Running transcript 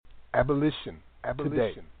Abolition.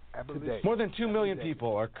 Today. More than 2 million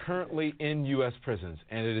people are currently in U.S. prisons,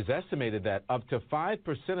 and it is estimated that up to 5%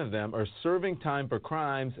 of them are serving time for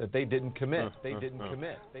crimes that they didn't commit.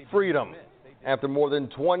 Freedom. After more than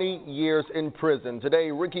 20 years in prison,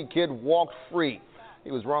 today Ricky Kidd walked free.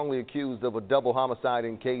 He was wrongly accused of a double homicide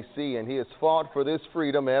in KC, and he has fought for this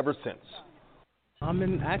freedom ever since.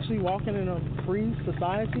 I'm actually walking in a free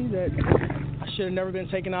society that I should have never been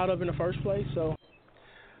taken out of in the first place. So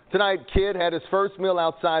tonight, Kidd had his first meal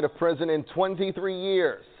outside of prison in 23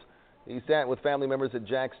 years. He sat with family members at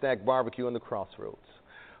Jack Stack Barbecue in the Crossroads.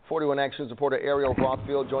 41 Actions reporter Ariel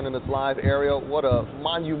Rothfield joining us live. Ariel, what a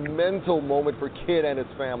monumental moment for Kidd and his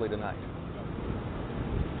family tonight.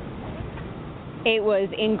 It was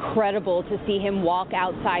incredible to see him walk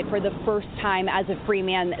outside for the first time as a free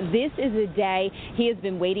man. This is a day he has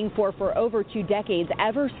been waiting for over 2 decades,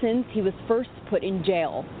 ever since he was first put in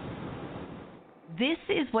jail. This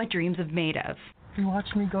is what dreams are made of. You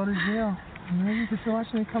watched me go to jail, and then you just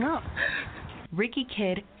watched me come out. Ricky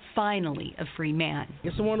Kidd, finally a free man.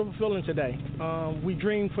 It's a wonderful feeling today. We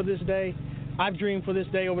dreamed for this day. I've dreamed for this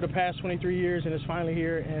day over the past 23 years, and it's finally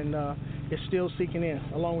here, and it's still seeking in,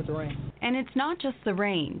 along with the rain. And it's not just the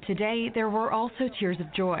rain. Today, there were also tears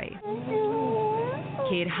of joy.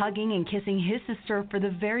 Kidd hugging and kissing his sister for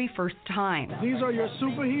the very first time. These are your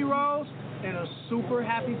superheroes and a super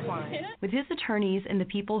happy client. With his attorneys and the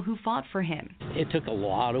people who fought for him. It took a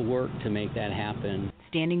lot of work to make that happen.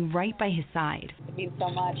 Standing right by his side. It means so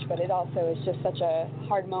much, but it also is just such a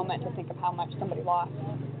hard moment to think of how much somebody lost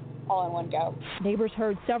all in one go. Neighbors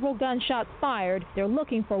heard several gunshots fired. They're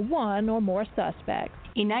looking for one or more suspects.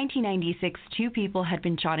 In 1996, 2 people had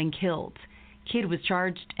been shot and killed. Kidd was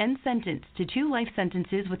charged and sentenced to 2 life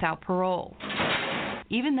sentences without parole.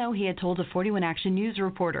 Even though he had told a 41 Action News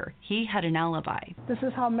reporter he had an alibi. This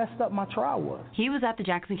is how messed up my trial was. He was at the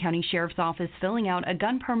Jackson County Sheriff's Office filling out a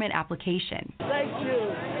gun permit application. Thank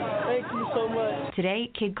you. Thank you so much.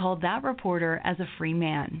 Today, Kidd called that reporter as a free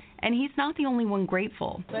man. And he's not the only one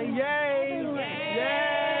grateful. Say yay!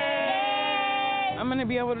 Yay! I'm going to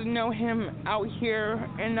be able to know him out here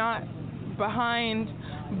and not behind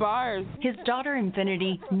bars. His daughter,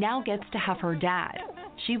 Infinity, now gets to have her dad.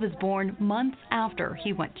 She was born months after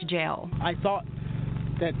he went to jail. I thought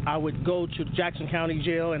that I would go to Jackson County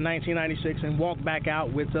Jail in 1996 and walk back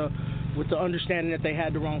out with the understanding that they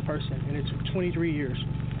had the wrong person. And it took 23 years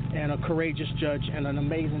and a courageous judge and an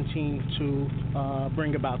amazing team to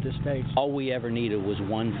bring about this day. All we ever needed was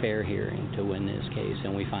one fair hearing to win this case,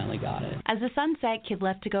 and we finally got it. As the sun set, Kidd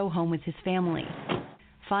left to go home with his family.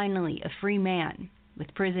 Finally, a free man,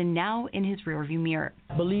 with prison now in his rearview mirror.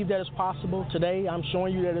 Believe that it's possible. Today, I'm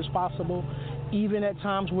showing you that it's possible, even at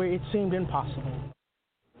times where it seemed impossible.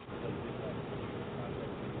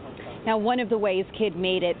 Now, one of the ways Kidd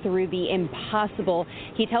made it through the impossible,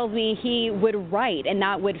 he tells me he would write, and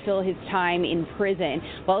that would fill his time in prison.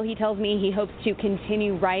 Well, he tells me he hopes to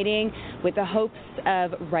continue writing with the hopes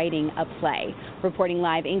of writing a play. Reporting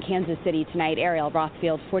live in Kansas City tonight, Ariel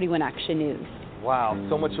Rothfield, 41 Action News. Wow,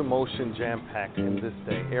 so much emotion jam-packed in this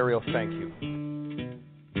day. Ariel, thank you.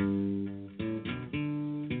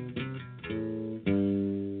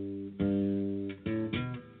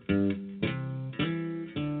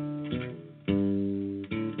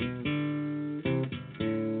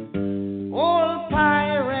 Old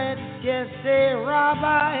pirate, yes, a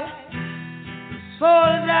rabbi,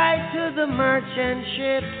 sold I to the merchant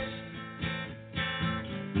ships.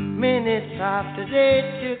 Minutes after they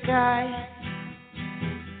took I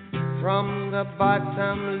from the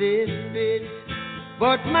bottomless pit,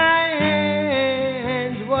 but my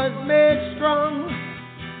hand was made strong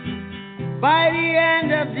by the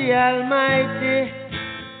hand of the Almighty.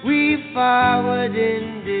 We forward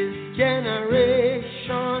in this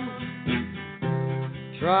generation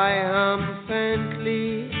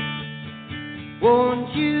triumphantly.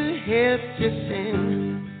 Won't you help to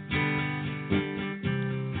sing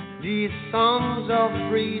these songs of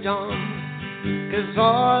freedom? 'Cause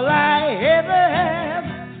all I ever have,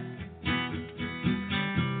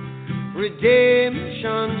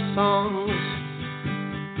 redemption songs,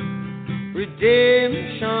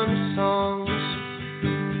 redemption songs.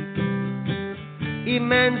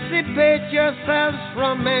 Emancipate yourselves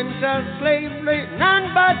from mental slavery.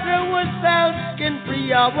 None but ourselves can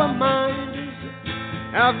free our minds.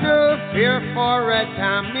 Have no fear for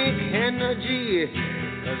atomic energy,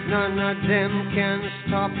 'cause none of them can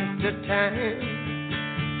stop the time.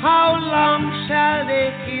 How long shall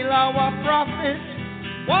they kill our prophets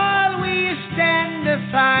while we stand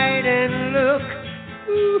aside and look?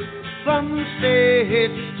 Ooh, some say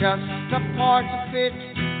it's just a part of it.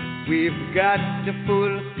 We've got to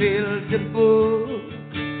fulfill the book.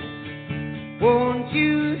 Won't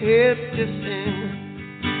you help to sing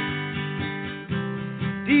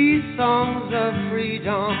these songs of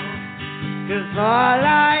freedom? 'Cause all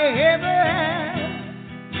I ever had,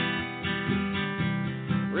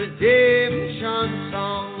 redemption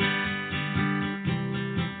songs,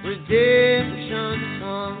 redemption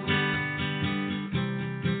songs,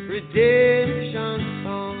 redemption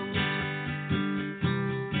songs.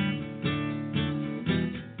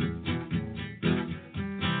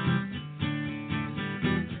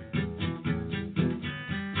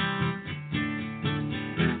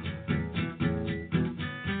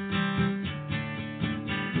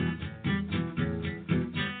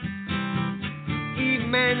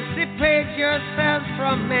 Emancipate yourselves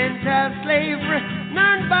from mental slavery.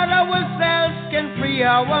 None but ourselves can free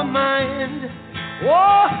our mind.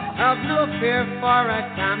 Oh, have no fear for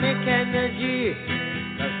atomic energy,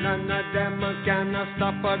 'cause none of them can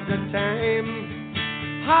stop at the time.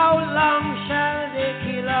 How long shall they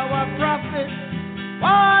kill our prophets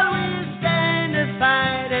while we stand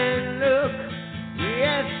aside and look?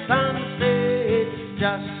 Yes, some say it's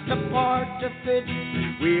just a part of it.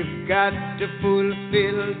 We've got to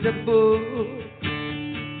fulfill the book.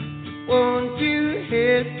 Won't you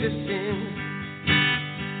help to sing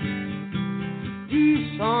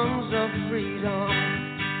these songs of freedom?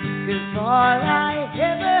 'Cause all I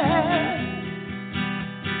ever had,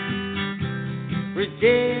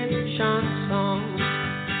 redemption songs.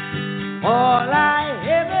 All I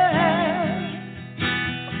ever had,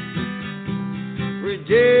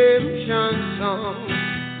 redemption songs.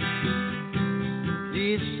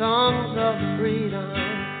 These songs of freedom,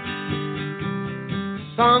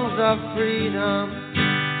 songs of freedom.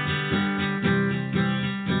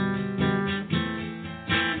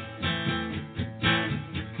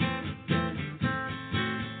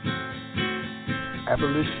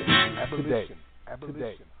 Abolition today.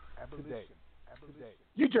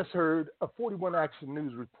 You just heard a 41 Action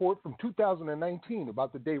News report from 2019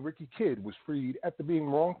 about the day Ricky Kidd was freed after being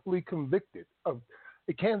wrongfully convicted of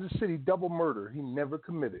a Kansas City double murder he never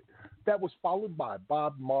committed. That was followed by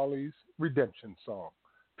Bob Marley's Redemption Song.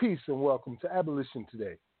 Peace and welcome to Abolition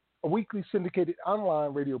Today, a weekly syndicated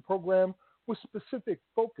online radio program with specific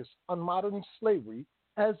focus on modern slavery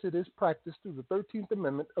as it is practiced through the 13th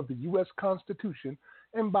Amendment of the U.S. Constitution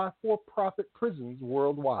and by for-profit prisons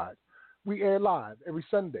worldwide. We air live every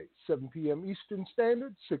Sunday, 7 p.m. Eastern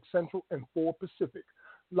Standard, 6 Central, and 4 Pacific.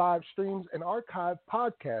 Live streams and archived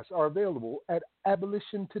podcasts are available at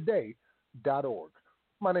abolitiontoday.org.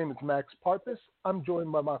 My name is Max Parpis. I'm joined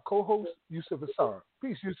by my co-host, Yusuf Hassan.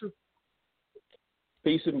 Peace, Yusuf.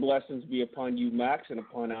 Peace and blessings be upon you, Max, and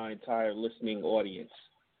upon our entire listening audience.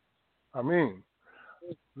 I mean,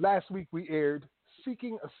 last week we aired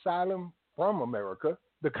Seeking Asylum from America,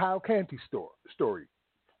 the Kyle Canty story,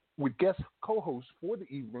 with guest co-host for the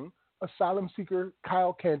evening, asylum seeker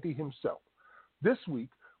Kyle Canty himself. This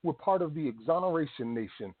week, we're part of the Exoneration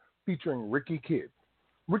Nation featuring Ricky Kidd.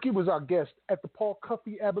 Ricky was our guest at the Paul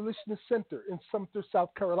Cuffee Abolitionist Center in Sumter,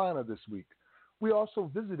 South Carolina this week. We also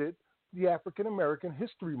visited the African American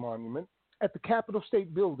History Monument at the Capitol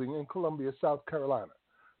State Building in Columbia, South Carolina.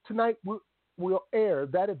 Tonight, we'll air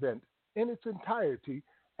that event in its entirety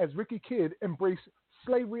as Ricky Kidd embraced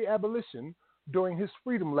slavery abolition during his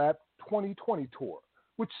Freedom Lap 2020 tour,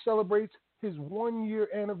 which celebrates his 1-year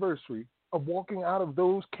anniversary of walking out of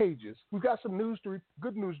those cages. We've got some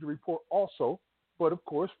good news to report also, but of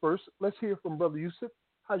course, first, let's hear from Brother Yusuf.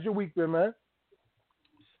 How's your week been, man?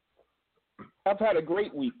 I've had a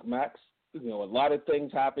great week, Max. You know, a lot of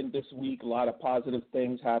things happened this week, a lot of positive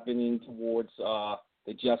things happening towards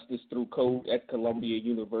the Justice Through Code at Columbia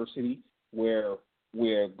University, where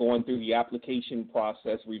we're going through the application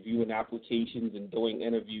process, reviewing applications and doing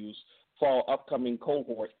interviews for our upcoming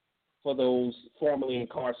cohort for those formerly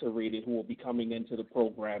incarcerated who will be coming into the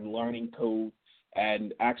program, learning code,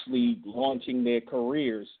 and actually launching their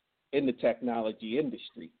careers in the technology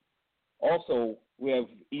industry. Also, we have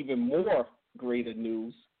even more greater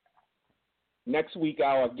news. Next week,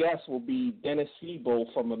 our guest will be Dennis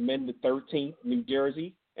Siebo from Amend the 13th, New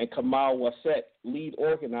Jersey, and Kamal Wassett, lead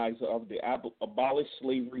organizer of the Abolish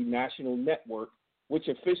Slavery National Network, which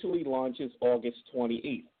officially launches August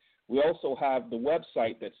 28th. We also have the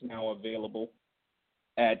website that's now available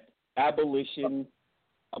at Abolish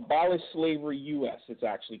Slavery US. It's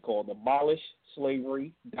actually called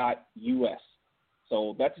abolishslavery.us.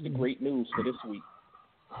 So that's the great news for this week.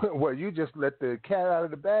 Well, you just let the cat out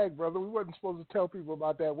of the bag, brother. We wasn't supposed to tell people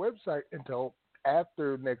about that website until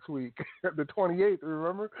after next week, the 28th,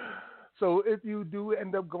 remember? So if you do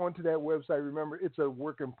end up going to that website, remember it's a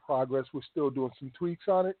work in progress. We're still doing some tweaks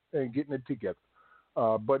on it and getting it together.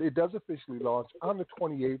 But it does officially launch on the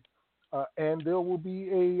 28th, and there will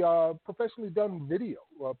be a professionally done video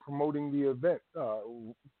promoting the event,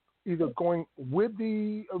 either going with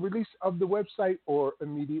the release of the website or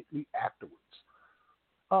immediately afterwards.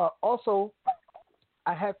 Also,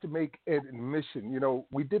 I have to make an admission. You know,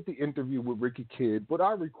 we did the interview with Ricky Kidd, but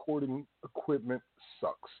our recording equipment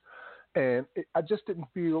sucks. And I just didn't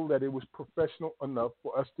feel that it was professional enough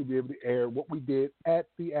for us to be able to air what we did at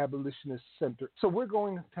the Abolitionist Center. So we're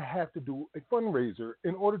going to have to do a fundraiser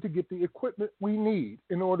in order to get the equipment we need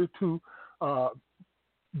in order to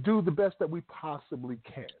do the best that we possibly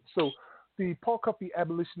can. So the Paul Cuffee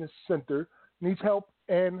Abolitionist Center needs help.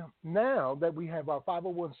 And now that we have our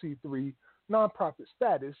 501c3 nonprofit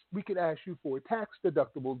status, we can ask you for a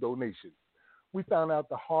tax-deductible donation. We found out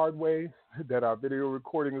the hard way that our video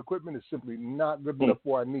recording equipment is simply not good enough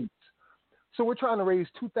for our needs. So we're trying to raise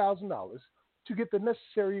 $2,000 to get the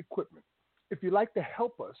necessary equipment. If you'd like to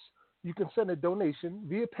help us, you can send a donation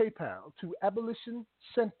via PayPal to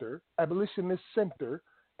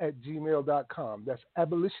abolitionistcenter@gmail.com. That's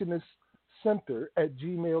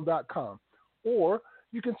abolitionistcenter@gmail.com. Or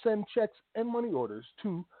you can send checks and money orders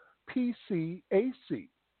to PCAC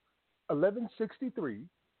 1163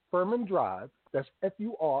 Furman Drive, that's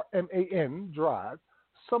Furman Drive,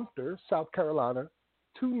 Sumter, South Carolina,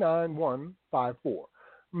 29154.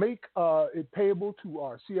 Make it payable to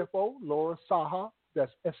our CFO, Laura Saha,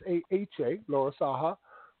 that's Saha, Laura Saha.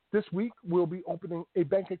 This week, we'll be opening a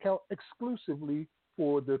bank account exclusively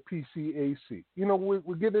for the PCAC. You know,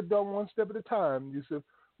 we're getting it done one step at a time, Yusuf.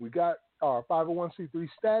 We got our 501c3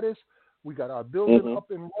 status. We got our building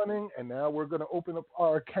up and running, and now we're going to open up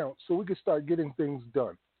our account so we can start getting things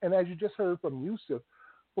done. And as you just heard from Yusuf,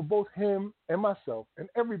 for both him and myself and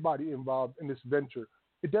everybody involved in this venture,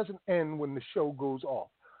 it doesn't end when the show goes off.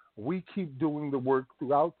 We keep doing the work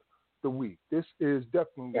throughout the week. This is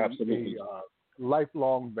definitely a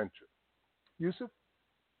lifelong venture. Yusuf?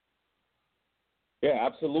 Yeah,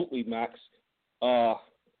 absolutely, Max.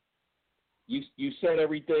 You said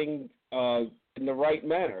everything in the right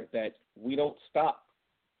manner, that we don't stop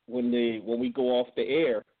when we go off the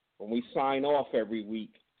air, when we sign off every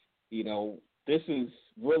week. You know, this is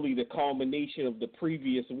really the culmination of the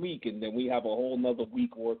previous week, and then we have a whole nother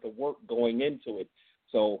week worth of work going into it.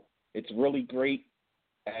 So it's really great,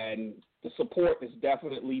 and the support is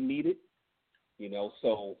definitely needed. You know,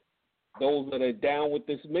 so those that are down with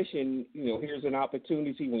this mission, you know, here's an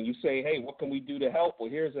opportunity. When you say, hey, what can we do to help? Well,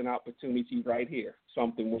 here's an opportunity right here,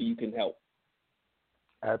 something where you can help.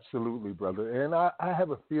 Absolutely, brother. And I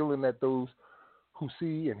have a feeling that those who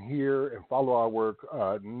see and hear and follow our work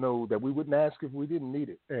know that we wouldn't ask if we didn't need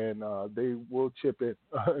it. And they will chip in,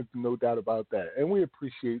 no doubt about that. And we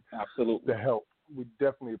appreciate the help. We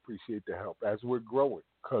definitely appreciate the help as we're growing,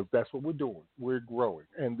 because that's what we're doing. We're growing.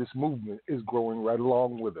 And this movement is growing right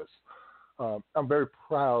along with us. I'm very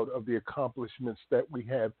proud of the accomplishments that we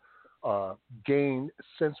have gained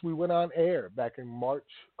since we went on air back in March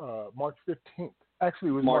 15th. Actually,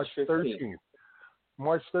 it was March 13th.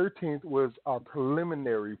 March 13th was our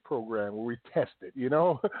preliminary program where we tested, you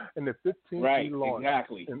know, and the 15th we launched.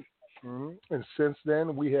 Exactly. And since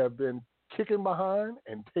then, we have been kicking behind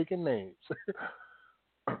and taking names.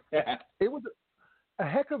 It was a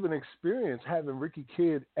heck of an experience having Ricky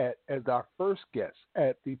Kidd as our first guest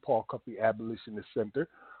at the Paul Cuffee Abolitionist Center.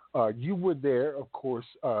 You were there, of course,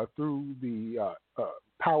 through the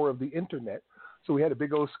power of the internet. So we had a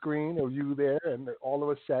big old screen of you there, and all of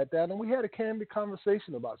us sat down, and we had a candid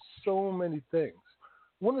conversation about so many things.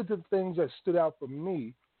 One of the things that stood out for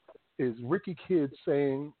me is Ricky Kidd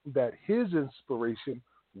saying that his inspiration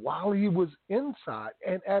while he was inside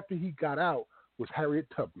and after he got out was Harriet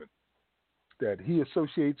Tubman, that he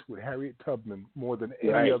associates with Harriet Tubman more than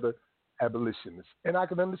any other abolitionist. And I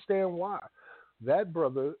can understand why. That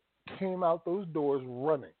brother came out those doors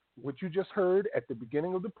running. What you just heard at the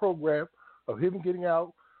beginning of the program of him getting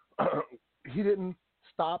out, he didn't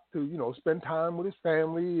stop to, you know, spend time with his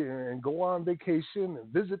family and go on vacation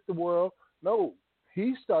and visit the world. No,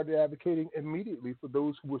 he started advocating immediately for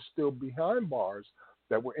those who were still behind bars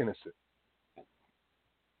that were innocent.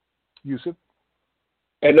 Yusuf?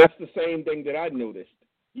 And that's the same thing that I noticed,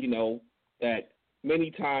 you know, that many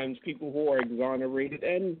times people who are exonerated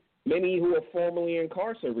and many who are formerly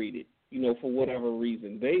incarcerated, you know, for whatever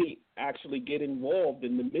reason, they actually get involved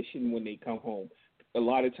in the mission when they come home. A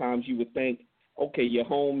lot of times you would think, okay, you're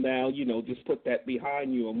home now, you know, just put that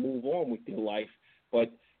behind you and move on with your life.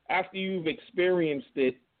 But after you've experienced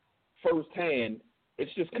it firsthand,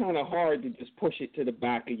 it's just kind of hard to just push it to the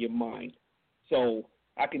back of your mind. So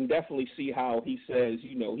I can definitely see how he says,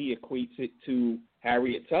 he equates it to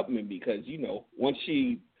Harriet Tubman because, once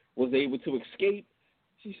she was able to escape,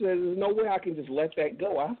 she says, there's no way I can just let that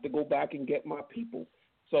go. I have to go back and get my people.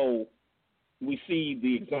 So we see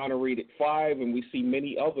the Exonerated 5, and we see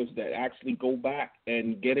many others that actually go back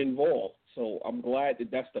and get involved. So I'm glad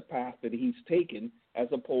that that's the path that he's taken as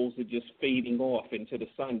opposed to just fading off into the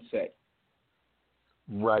sunset.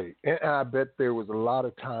 Right. And I bet there was a lot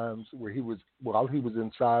of times where while he was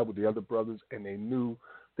inside with the other brothers, and they knew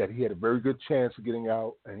that he had a very good chance of getting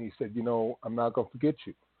out, and he said, I'm not going to forget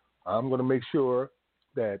you. I'm going to make sure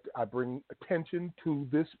that I bring attention to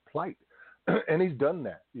this plight. And he's done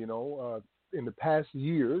that, in the past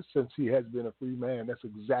years since he has been a free man. That's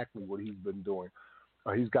exactly what he's been doing.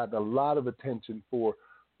 He's gotten a lot of attention for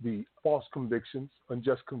the false convictions,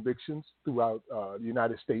 unjust convictions throughout the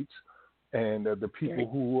United States, and the people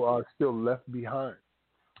who are still left behind.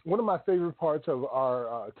 One of my favorite parts of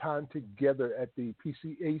our time together at the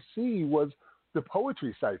PCAC was the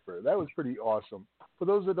poetry cipher. That was pretty awesome. For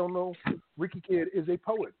those that don't know, Ricky Kidd is a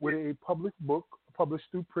poet with a published book published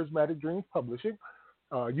through Prysmatic Dreams Publishing.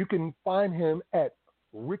 You can find him at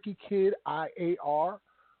Ricky Kidd IAR,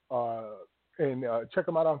 and check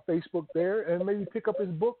him out on Facebook there, and maybe pick up his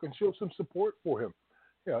book and show some support for him.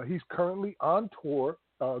 He's currently on tour,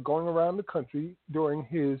 going around the country during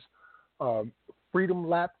his Freedom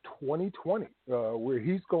Lap 2020, where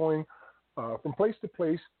he's going from place to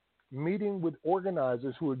place, meeting with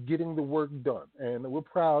organizers who are getting the work done. And we're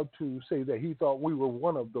proud to say that he thought we were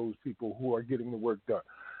one of those people who are getting the work done.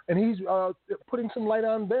 And he's putting some light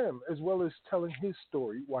on them, as well as telling his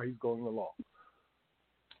story while he's going along.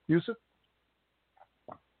 Yusuf?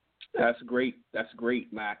 That's great. That's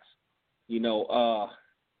great, Max. And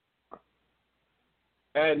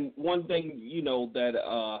one thing,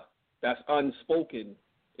 that's unspoken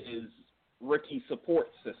is Ricky's support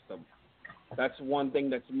system. That's one thing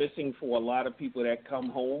that's missing for a lot of people that come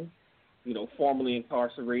home, formerly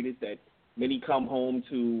incarcerated, that many come home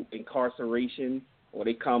to incarceration, or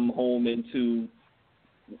they come home into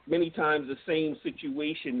many times the same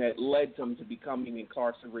situation that led them to becoming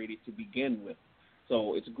incarcerated to begin with.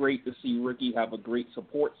 So it's great to see Ricky have a great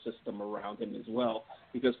support system around him as well,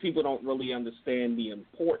 because people don't really understand the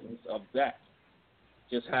importance of that,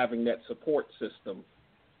 just having that support system.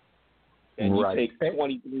 And you take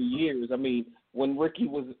 23 years. I mean, when Ricky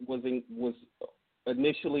was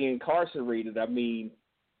initially incarcerated,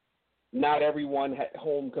 not everyone had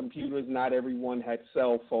home computers, not everyone had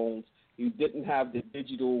cell phones. You didn't have the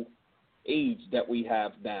digital age that we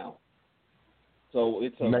have now. So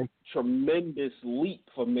it's a tremendous leap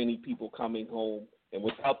for many people coming home, and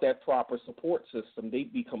without that proper support system,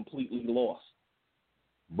 they'd be completely lost.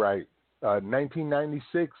 Right.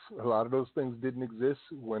 1996, a lot of those things didn't exist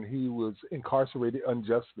when he was incarcerated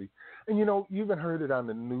unjustly. And, you even heard it on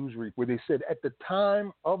the news where they said at the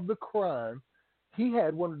time of the crime, he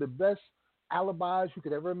had one of the best alibis you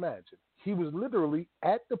could ever imagine. He was literally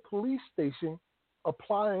at the police station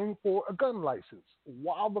applying for a gun license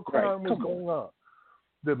while the crime was going on.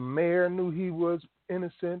 The mayor knew he was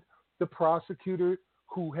innocent. The prosecutor,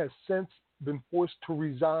 who has since been forced to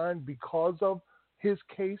resign because of his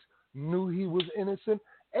case, knew he was innocent.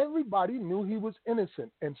 Everybody knew he was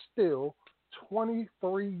innocent, and still,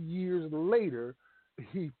 23 years later,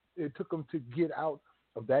 it took him to get out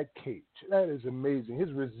of that cage. That is amazing.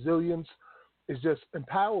 His resilience is just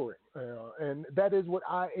empowering, and that is what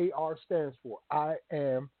IAR stands for. I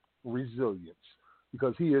am resilience,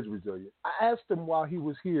 because he is resilient. I asked him while he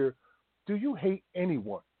was here, do you hate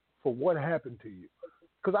anyone for what happened to you?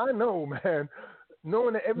 Because I know, man,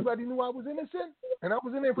 knowing that everybody knew I was innocent, and I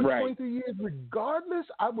was in there for 23 years, regardless,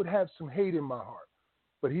 I would have some hate in my heart.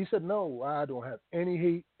 But he said, no, I don't have any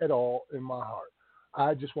hate at all in my heart.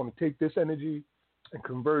 I just want to take this energy and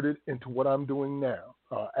convert it into what I'm doing now,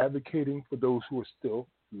 advocating for those who are still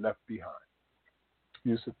left behind.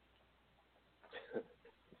 Yusuf?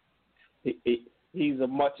 He's a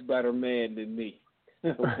much better man than me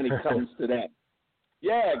when it comes to that.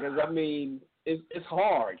 Yeah, because, it's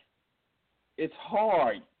hard. It's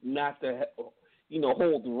hard not to,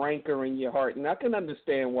 hold rancor in your heart. And I can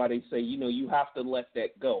understand why they say, you have to let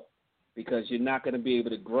that go, because you're not going to be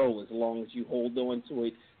able to grow as long as you hold on to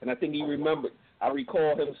it. And I think I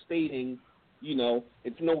recall him stating,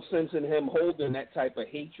 it's no sense in him holding that type of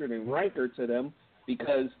hatred and rancor to them,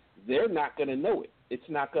 because they're not going to know it. It's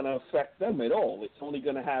not going to affect them at all. It's only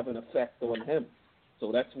going to have an effect on him.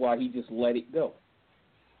 So that's why he just let it go.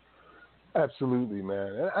 Absolutely,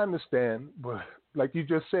 man. And I understand, but like you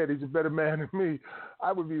just said, he's a better man than me,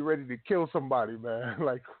 I would be ready to kill somebody, man.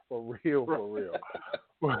 Like, for real.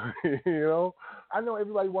 I know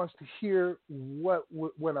everybody wants to hear what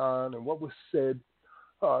went on and what was said.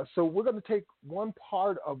 So we're going to take one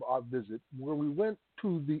part of our visit where we went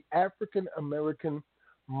to the African American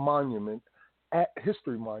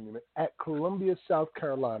History Monument at Columbia, South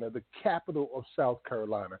Carolina, the capital of South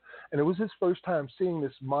Carolina. And it was his first time seeing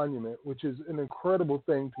this monument, which is an incredible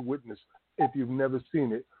thing to witness if you've never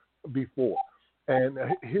seen it before. And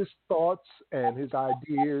his thoughts and his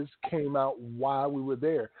ideas came out while we were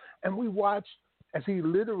there. And we watched as he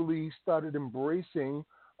literally started embracing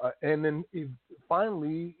and then he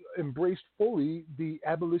finally embraced fully the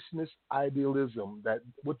abolitionist idealism, that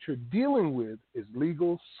what you're dealing with is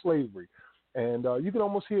legal slavery. And you can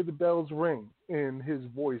almost hear the bells ring in his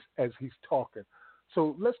voice as he's talking.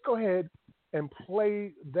 So let's go ahead and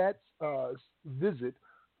play that visit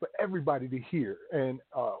for everybody to hear. And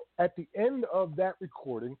at the end of that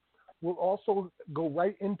recording, we'll also go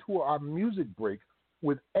right into our music break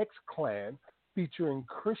with X-Clan featuring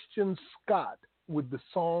Christian Scott with the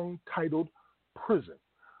song titled Prison.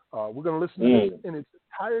 We're going to listen to this in its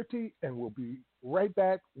entirety, and we'll be right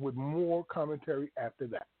back with more commentary after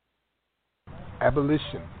that.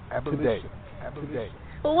 Abolition. Today.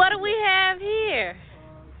 Well, what do we have here?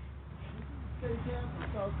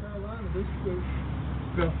 South Carolina. This is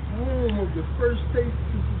the home of the first state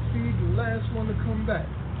to secede, the last one to come back.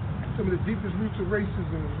 Some of the deepest roots of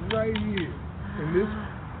racism is right here in this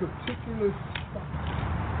particular spot.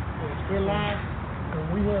 We're live,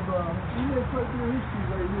 and we have quite a bit of history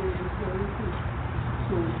right here.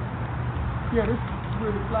 So, yeah, this is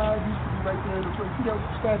where the flag used to be right there in the front. See that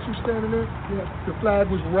statue standing there? Yeah. The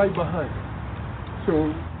flag was right behind it.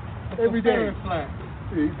 So every day,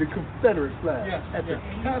 the Confederate flag at the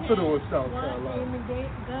capital of South Carolina.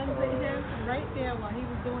 Guns in him right there while he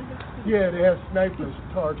was doing his speech. Yeah, they had snipers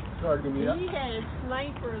targeting me. He had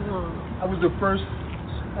snipers on. I was the first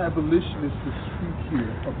abolitionist to speak here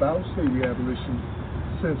about slavery abolition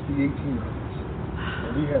since the 1800s.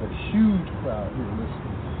 And we had a huge crowd here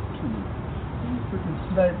listening to me. And the freaking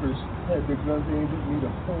snipers had their guns aimed at me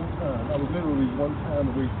the whole time. I was literally one time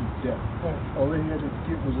away from death. All they had to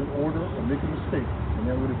get was an order or make a mistake, and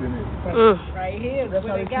that would have been it. Right here, that's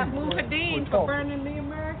where they got Mujahideen for burning the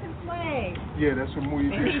American flag. Yeah, that's what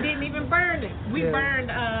Mujahideen. And he didn't even burn it. We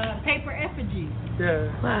burned paper effigies.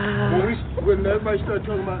 Yeah. Wow. When everybody started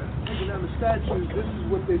talking about taking down the statues, this is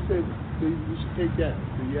what they said we should take down.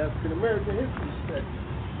 The African American history statue.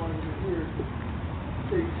 Wanted to hear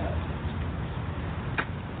take that.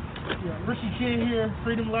 Yeah, Ricky Kid here,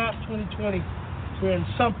 Freedom Lab 2020. We're in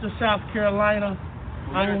Sumter, South Carolina.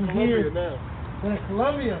 I am here. We're in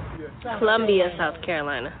Columbia. South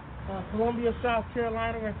Carolina. Columbia, South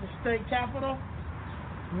Carolina. We're at the state capitol,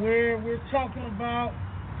 where we're talking about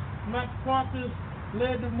Max Parker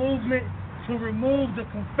led the movement to remove the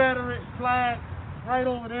Confederate flag right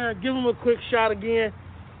over there. Give them a quick shot again.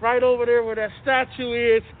 Right over there where that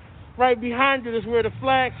statue is, right behind it is where the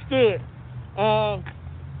flag stood.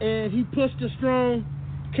 And he pushed a strong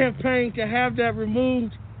campaign to have that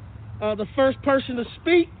removed. The first person to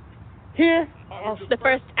speak here, the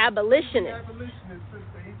first abolitionist.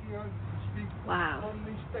 Wow.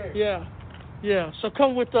 Yeah. So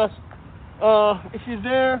come with us. If you're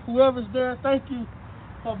there, whoever's there, thank you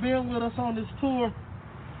for being with us on this tour.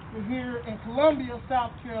 We're here in Columbia,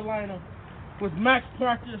 South Carolina, with Max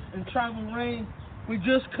Parker and Tribal Reign. We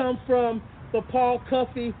just come from the Paul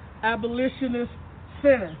Cuffee Abolitionist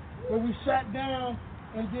Center, where we sat down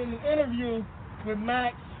and did an interview with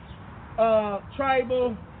Max,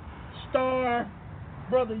 Tribal, Star,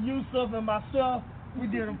 Brother Yusuf, and myself. We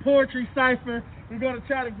did a poetry cipher. We're going to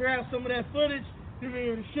try to grab some of that footage to be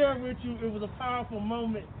able to share with you. It was a powerful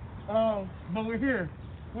moment, but we're here.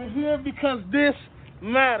 We're here because this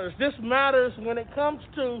matters. This matters when it comes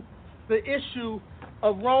to the issue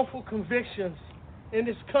of wrongful convictions in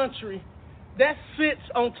this country. That sits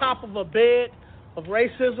on top of a bed of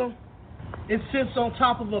racism. It sits on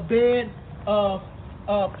top of a bed of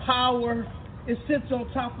power. It sits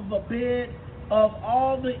on top of a bed of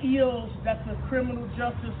all the ills that the criminal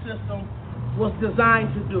justice system was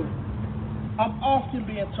designed to do. I'm often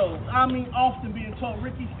being told,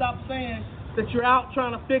 Ricky, stop saying that you're out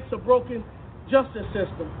trying to fix a broken justice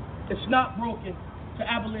system. It's not broken to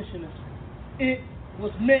abolitionists. It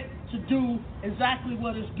was meant to do exactly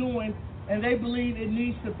what it's doing, and they believe it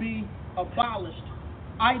needs to be abolished.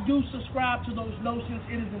 I do subscribe to those notions.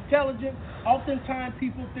 It is intelligent. Oftentimes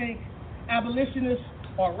people think abolitionists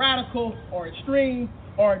are radical or extreme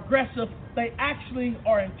or aggressive. They actually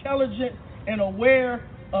are intelligent and aware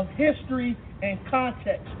of history and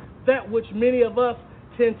context, that which many of us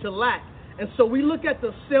tend to lack. And so we look at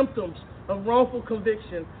the symptoms of wrongful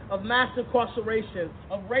conviction, of mass incarceration,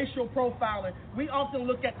 of racial profiling. We often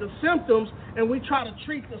look at the symptoms and we try to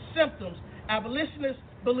treat the symptoms. Abolitionists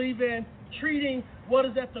believe in treating what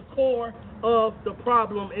is at the core of the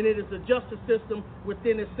problem, and it is the justice system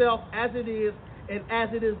within itself as it is and as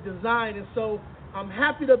it is designed. And so I'm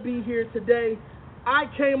happy to be here today. I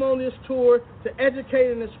came on this tour to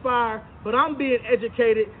educate and inspire, but I'm being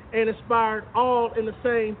educated and inspired all in the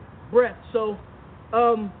same breath. So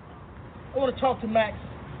I want to talk to Max,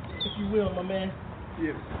 if you will, my man.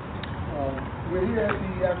 Yes. We're here at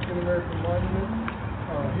the African American Monument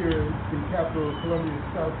here in the capital of Columbia,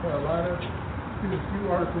 South Carolina. There's a few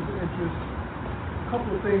articles of interest, a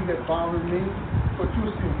couple of things that bothered me, but you'll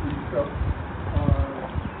see them for yourself.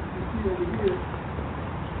 You see over here,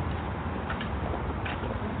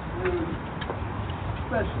 really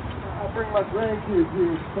special. I bring my grandkids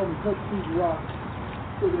here to come and touch these rocks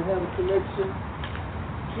so they have a connection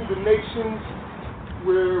to the nations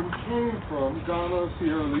where we came from, Ghana,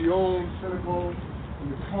 Sierra Leone, Senegal, and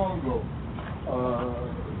the Congo,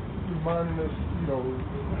 reminding us,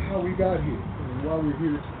 how we got here and why we're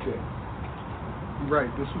here today. Right,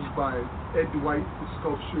 this was by Ed Dwight, the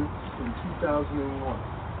sculpture in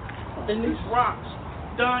 2001. And these rocks,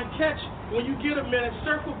 Don, catch, when you get a minute,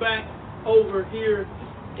 circle back over here,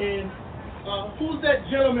 and who's that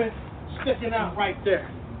gentleman sticking out right there?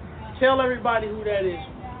 Tell everybody who that is.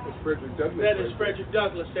 It's Frederick Douglass. That is Frederick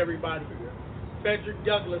Douglass, everybody. Frederick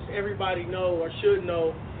Douglass, everybody know or should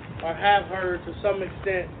know or have heard to some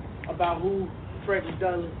extent about who Frederick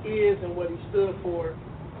Douglass is and what he stood for.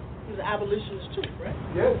 He's an abolitionist too, right?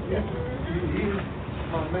 Yes, yes. He's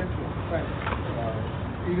my mentor. Right.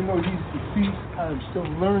 Even though he's deceased, I'm still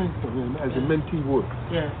learning from him as a mentee would.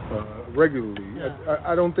 Regularly. Yeah.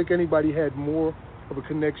 I don't think anybody had more of a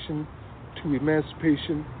connection to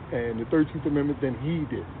emancipation and the 13th Amendment than he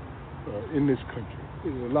did in this country.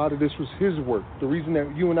 A lot of this was his work. The reason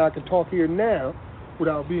that you and I can talk here now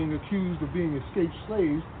without being accused of being escaped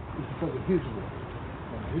slaves is because of his work.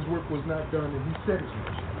 His work was not done, and he said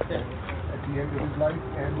as much at the end of his life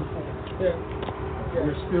and before.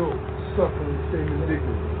 We're still suffering the same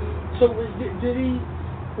indignities. So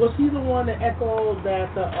was he the one that echoed that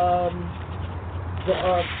the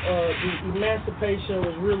emancipation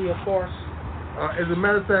was really a farce? As a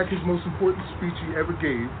matter of fact, his most important speech he ever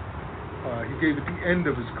gave, he gave at the end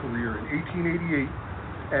of his career in 1888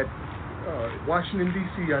 at Washington,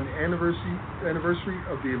 D.C. on the anniversary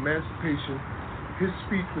of the emancipation. His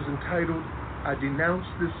speech was entitled, "I Denounce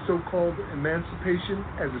This So-Called Emancipation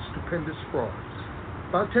as a Stupendous Fraud."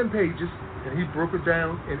 About 10 pages, and he broke it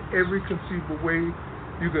down in every conceivable way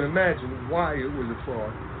you can imagine why it was a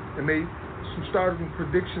fraud, and made some startling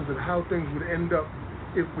predictions of how things would end up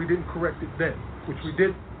if we didn't correct it then, which we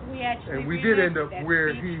did. We did end up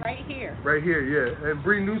where he right here, yeah. And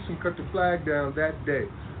Bree Newsom cut the flag down that day.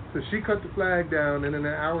 So she cut the flag down, and then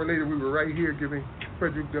an hour later we were right here giving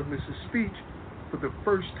Frederick Douglass' speech for the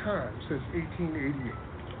first time since 1888.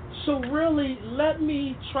 So really, let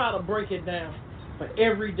me try to break it down for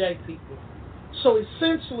everyday people. So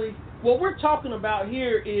essentially, what we're talking about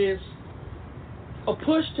here is a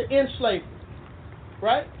push to end slavery,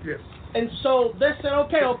 right? Yes. And so they said,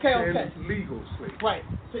 okay. To end legal slavery. Right.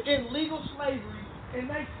 To end legal slavery, and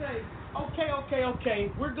they say,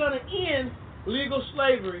 okay, we're going to end legal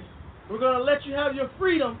slavery. We're going to let you have your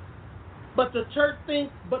freedom. But the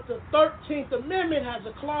 13th Amendment has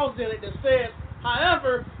a clause in it that says,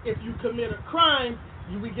 however, if you commit a crime,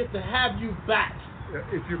 we get to have you back.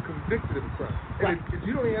 If you're convicted of a crime. Right. And if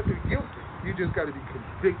you don't even have to be guilty. You just got to be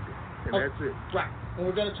convicted. And that's it. Right. And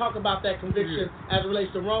we're going to talk about that conviction as it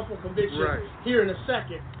relates to wrongful conviction here in a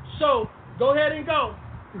second. So, go ahead and go.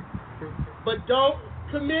 But don't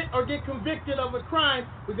commit or get convicted of a crime.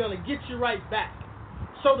 We're going to get you right back.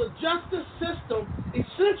 So the justice system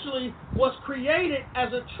essentially was created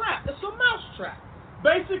as a trap. It's a mouse trap.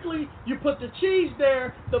 Basically, you put the cheese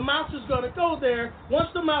there, the mouse is going to go there. Once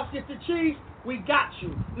the mouse gets the cheese, we got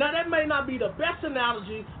you. Now, that may not be the best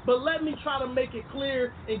analogy, but let me try to make it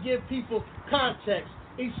clear and give people context.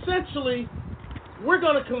 Essentially, we're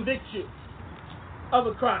going to convict you of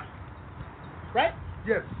a crime. Right?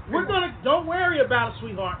 Yes. Don't worry about it,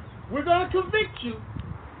 sweetheart. We're going to convict you.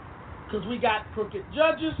 Because we got crooked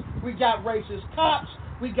judges, we got racist cops,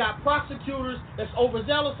 we got prosecutors that's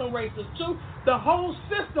overzealous and racist too. The whole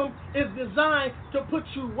system is designed to put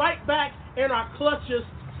you right back in our clutches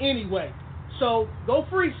anyway. So go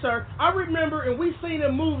free, sir. I remember, and we've seen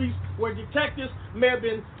in movies where detectives may have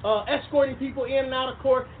been escorting people in and out of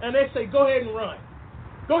court, and they say, go ahead and run.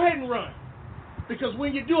 Go ahead and run. Because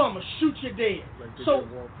when you do, I'm going to shoot you dead. So,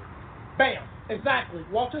 bam. Exactly.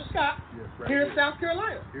 Walter Scott, here in South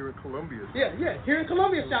Carolina. Here in Columbia. Yeah, here in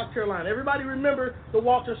Columbia, South Carolina. Everybody remember the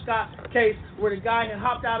Walter Scott case where the guy had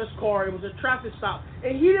hopped out his car. It was a traffic stop.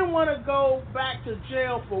 And he didn't want to go back to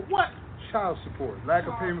jail for what? Child support. Lack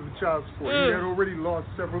of payment for child support. He had already lost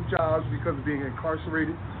several jobs because of being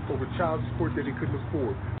incarcerated over child support that he couldn't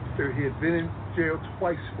afford. So he had been in jail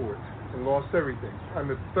twice for it and lost everything. On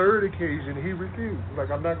the third occasion, he refused. Like,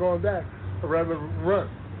 I'm not going back. I'd rather run.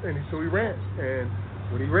 And so he ran. And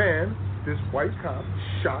when he ran, this white cop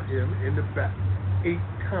shot him in the back 8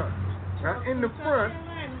 times. Not in the front,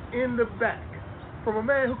 in the back. From a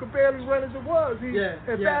man who could barely run as it was. He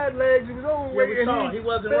had bad legs, he was overweight, and he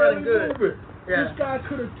wasn't running good. This guy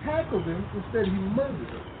could have tackled him, instead he murdered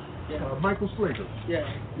him. Michael Slater.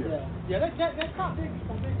 That cop did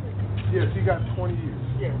convicted. Yes, he got 20 years.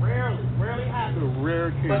 Yeah, rarely happens. It's a rare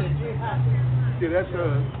case. But it did happen. Yeah, that's a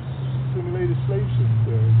simulated slave ship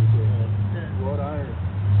that they have. Wrought iron.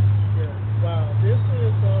 Yeah. Wow, this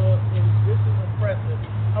is impressive.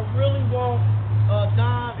 I really want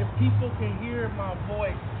Don, if people can hear my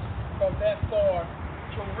voice from that far,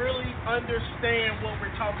 to really understand what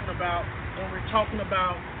we're talking about when we're talking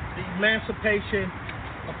about the emancipation,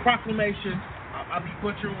 a proclamation. I'll be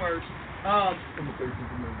butchering words. In the 13th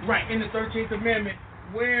Amendment. Right, in the 13th Amendment,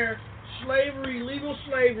 where slavery, legal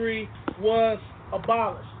slavery, was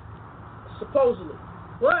abolished, supposedly.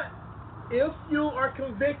 But if you are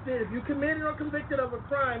convicted, if you committed or convicted of a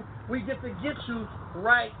crime, we get to get you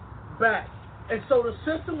right back. And so the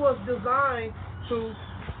system was designed to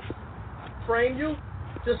frame you,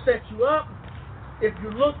 to set you up. If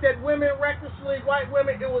you looked at women recklessly, white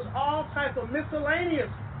women, it was all type of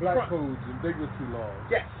miscellaneous Black codes and dignity laws.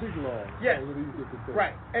 Yes. Pig laws. Yes.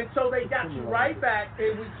 Right. And so they got you right back,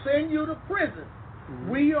 and we send you to prison. Mm-hmm.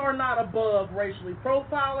 We are not above racially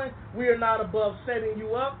profiling. We are not above setting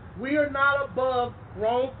you up. We are not above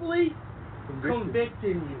wrongfully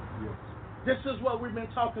convicting you. Yes. This is what we've been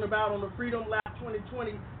talking about on the Freedom Lab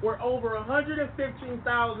 2020, where over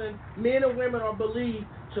 115,000 men and women are believed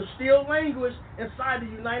to still languish inside the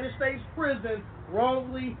United States prison,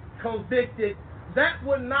 wrongly convicted. That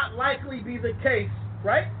would not likely be the case,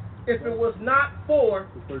 right? If it was not for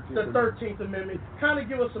the 13th Amendment. Kind of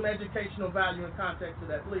give us some educational value and context to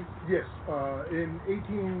that, please. Yes.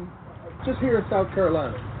 Just here in South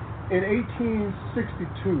Carolina, in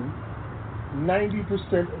 1862,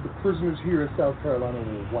 90% of the prisoners here in South Carolina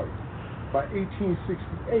were white. By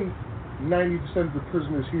 1868, 90% of the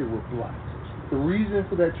prisoners here were black. The reason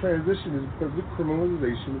for that transition is because of the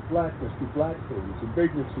criminalization of blackness, the black codes, the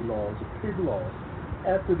vagrancy laws, the pig laws.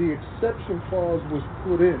 After the exception clause was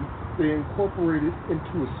put in, they incorporated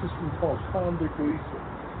into a system called convict leasing.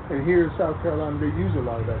 And here in South Carolina, they use a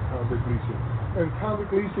lot of that convict leasing. And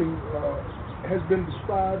convict leasing has been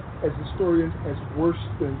described as historians as worse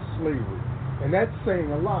than slavery. And that's saying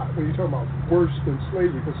a lot when you're talking about worse than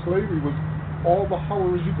slavery, because slavery was all the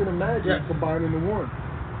horrors you can imagine combined into one.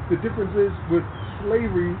 The difference is with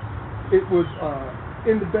slavery, it was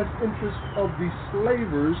in the best interest of the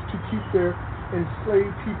slavers to keep their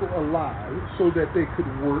enslaved people alive so that they could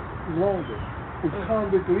work longer. With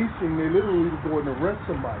convict leasing, they literally would go and arrest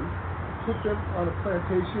somebody, put them on a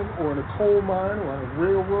plantation or in a coal mine or on a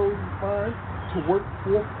railroad mine to work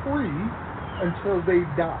for free until they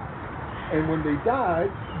died. And when they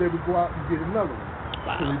died, they would go out and get another one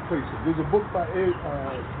to replace it. There's a book by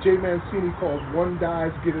J. Mancini called One Dies,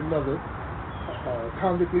 Get Another,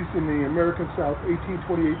 Convict Leasing in the American South,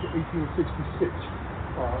 1828 to 1866.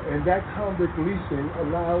 And that convict leasing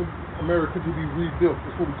allowed America to be rebuilt.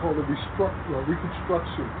 That's what we call the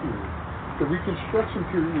Reconstruction period. The Reconstruction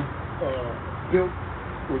period was built,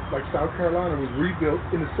 like South Carolina was rebuilt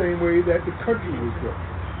in the same way that the country was built.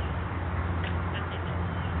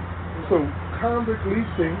 So convict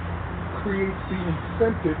leasing creates the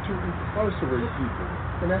incentive to incarcerate people.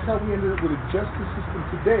 And that's how we ended up with a justice system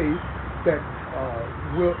today that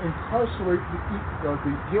will incarcerate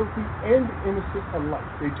the guilty and the innocent alike.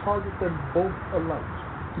 They target them both alike.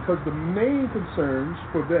 Because the main concerns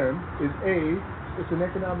for them is it's an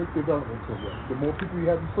economic development program. The more people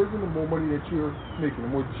you have in prison, the more money that you're making,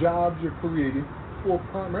 the more jobs you're creating for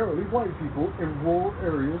primarily white people in rural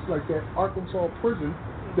areas like that Arkansas prison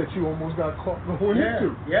that you almost got caught going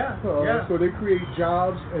into. So they create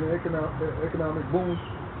jobs and an economic boom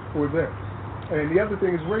for them. And the other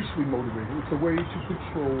thing is racially motivated. It's a way to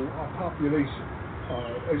control our population.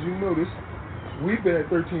 As you notice, we've been at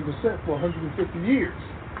 13% for 150 years.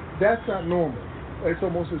 That's not normal. It's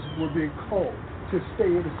almost as if we're being called to stay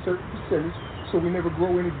at a certain percentage so we never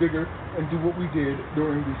grow any bigger and do what we did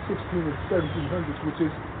during the 16 and 1700s, which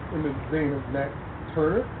is in the vein of Nat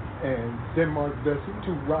Turner and Denmark Vesey,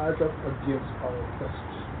 to rise up against our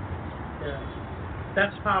oppressors. Yeah,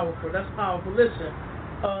 that's powerful. That's powerful. Listen,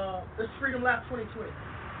 this Freedom Lap 2020,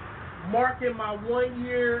 marking my 1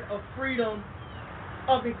 year of freedom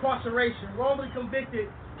of incarceration, wrongly convicted,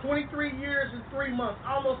 23 years and 3 months,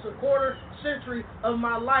 almost a quarter century of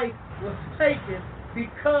my life was taken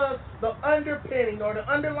because the underpinning or the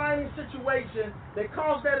underlying situation that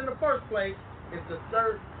caused that in the first place is the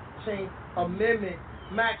 13th Amendment.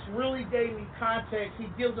 Max really gave me context. He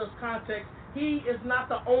gives us context. He is not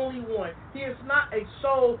the only one. He is not a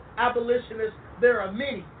sole abolitionist. There are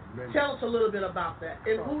many. Tell us a little bit about that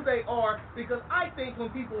and who they are, because I think when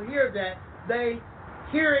people hear that, they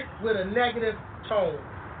hear it with a negative tone.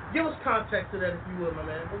 Give us context to that, if you will, my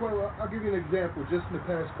man. Well, I'll give you an example. Just in the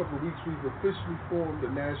past couple of weeks, we've officially formed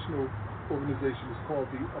a national organization. It's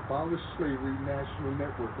called the Abolish Slavery National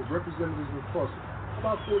Network, with representatives across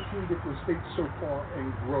about 14 different states so far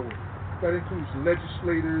and growing. That includes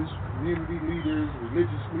legislators, community leaders,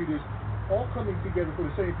 religious leaders, all coming together for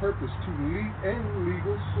the same purpose, to end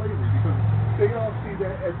legal slavery, because they all see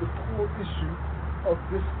that as the core issue of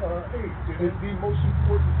this age. It is the most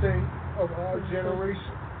important thing of our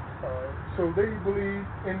generation. So they believe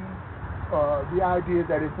in the idea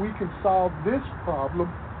that if we can solve this problem,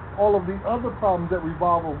 all of the other problems that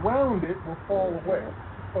revolve around it will fall away.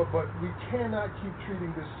 But we cannot keep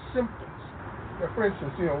treating the symptoms. Now, for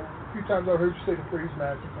instance, a few times I heard you say the phrase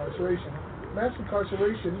mass incarceration. Mass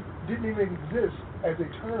incarceration didn't even exist as a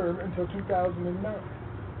term until 2009.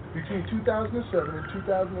 Between 2007 and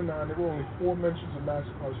 2009, there were only 4 mentions of mass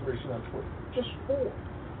incarceration on Twitter. Just 4.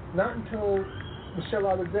 Not until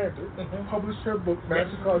Michelle Alexander published her book, Mass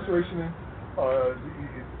Incarceration and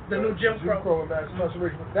the New Jim Crow and Mass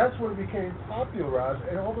Incarceration. That's when it became popularized,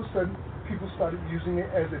 and all of a sudden, people started using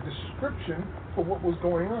it as a description for what was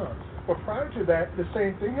going on. But prior to that, the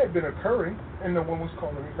same thing had been occurring, and no one was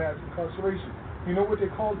calling it mass incarceration. You know what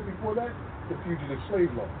they called it before that? The Fugitive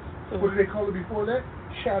Slave Laws. What did they call it before that?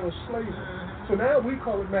 Chattel slavery. So now we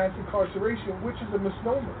call it mass incarceration, which is a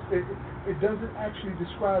misnomer. It doesn't actually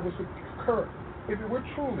describe what's occurring. If it were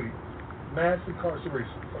truly mass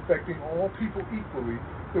incarceration, affecting all people equally,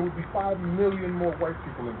 there would be 5 million more white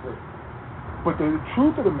people in prison. But the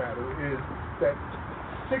truth of the matter is that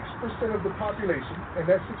 6% of the population, and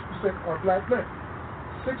that 6% are black men,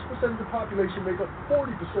 6% of the population make up 40%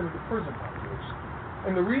 of the prison population.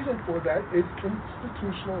 And the reason for that is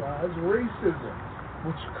institutionalized racism,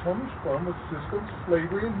 which comes from a system,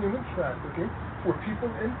 slavery and human trafficking, where people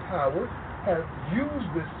in power have used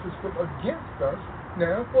this system against us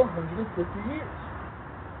now for 150 years.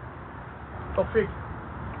 Go figure.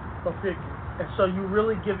 And so you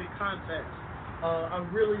really give it context. I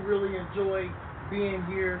really, really enjoy being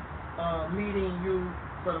here, meeting you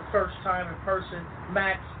for the first time in person.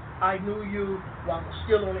 Max, I knew you while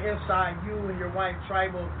still on the inside. You and your wife,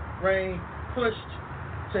 Tribal Rain, pushed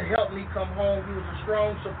to help me come home. You was a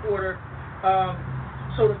strong supporter.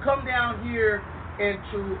 So to come down here and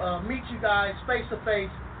to meet you guys face to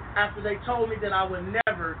face after they told me that I would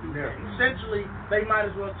never do that. Essentially, they might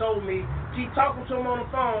as well told me, keep talking to them on the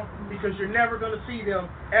phone because you're never going to see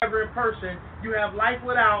them ever in person. You have life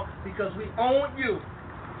without because we own you.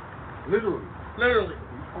 Literally. We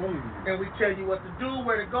own you. And we tell you what to do,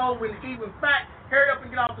 where to go, when to eat. In fact, hurry up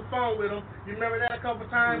and get off the phone with them. You remember that a couple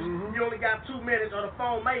times? Mm-hmm. You only got 2 minutes, or the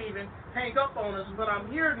phone may even hang up on us, but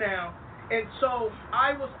I'm here now. And so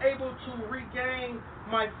I was able to regain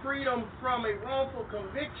my freedom from a wrongful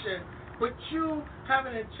conviction, but you have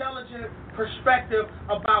an intelligent perspective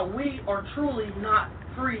about we are truly not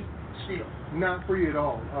free still. Not free at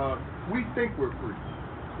all. We think we're free.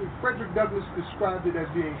 Frederick Douglass described it as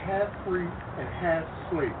being half free and half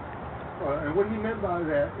slave. And what he meant by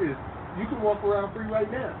that is you can walk around free right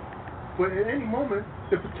now, but at any moment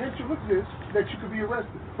the potential exists that you could be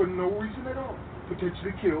arrested for no reason at all,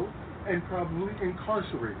 potentially killed, and probably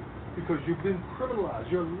incarcerated because you've been criminalized.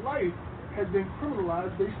 Your life has been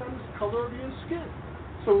criminalized based on the color of your skin.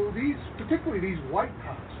 So particularly these white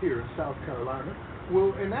cops here in South Carolina,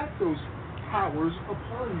 will enact those powers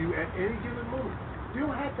upon you at any given moment. You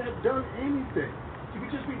don't have to have done anything. You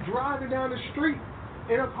could just be driving down the street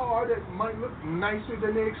in a car that might look nicer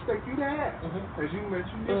than they expect you to have, as you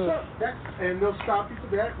mentioned yourself. And they'll stop you for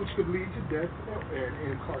that, which could lead to death and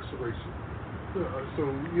incarceration. So,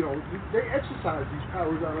 they exercise these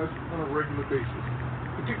powers on us on a regular basis,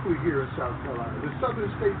 particularly here in South Carolina. The southern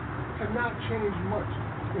states have not changed much.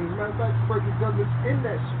 And as a matter of fact, Frederick Douglass, in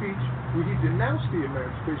that speech where he denounced the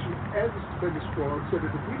emancipation as a stupendous fraud, said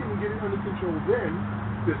that if we didn't get it under control then,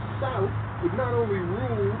 the South would not only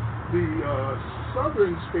rule the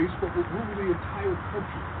southern space, but would rule the entire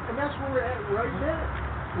country. And that's where we're at right now,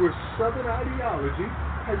 where Southern ideology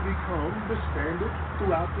has become the standard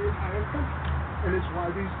throughout the entire country. And it's why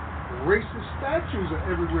these racist statues are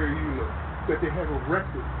everywhere you look that they have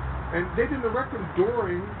erected. And they didn't erect them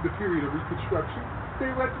during the period of Reconstruction. They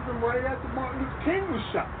erected them right after Martin Luther King was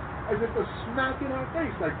shot, as if a smack in our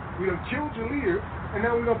face. Like, we done killed your leader, and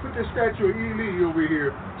now we're going to put this statue of E. Lee over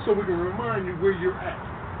here so we can remind you where you're at.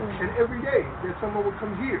 And every day that someone would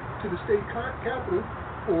come here to the state capitol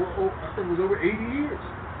for, I think it was over 80 years,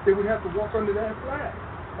 they would have to walk under that flag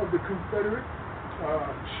of the Confederate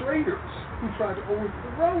traitors who tried to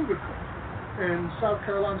overthrow the country. And South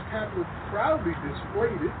Carolina's Capitol proudly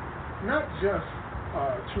displayed it, not just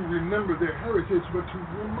to remember their heritage, but to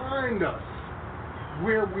remind us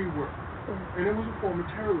where we were. And it was a form of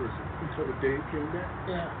terrorism until the day it came down.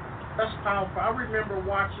 Yeah, that's powerful. I remember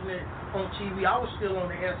watching it on TV. I was still on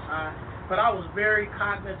the inside, but I was very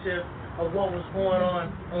cognitive of what was going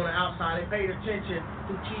on the outside. They paid attention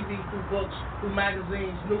through TV, through books, through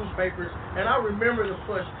magazines, newspapers, and I remember the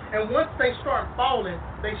push. And once they started falling,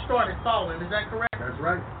 they started falling. Is that correct? That's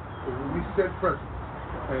right. So when we set precedent,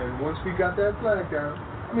 and once we got that flag down,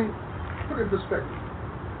 I mean, put it in perspective.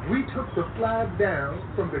 We took the flag down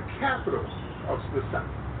from the capital of the South,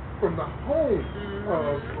 from the home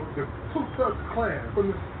of the Ku Klux Klan, from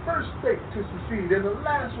the first state to secede, and the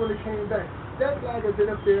last one that came back. That flag has been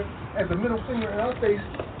up there as a middle finger in our face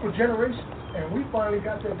for generations, and we finally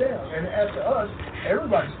got that down. And after us,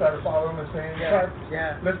 everybody started following us saying,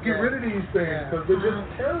 let's get rid of these things, because they're just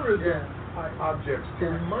terrorism objects to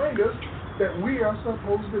remind us that we are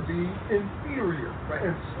supposed to be inferior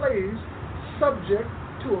and slaves subject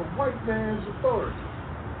to a white man's authority.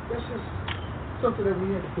 That's just something that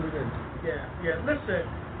we had to put it into. Yeah.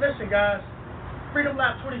 Listen, guys. Freedom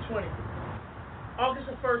Lab 2020. August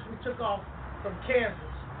the 1st, we took off from Kansas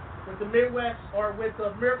with the Midwest, or with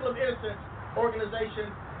the Miracle of Innocence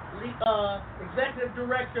organization, executive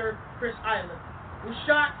director Chris Island. We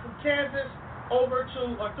shot from Kansas over to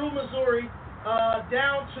through Missouri,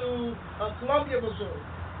 down to Columbia, Missouri,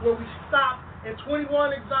 where we stopped, and 21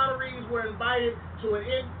 exonerees were invited to an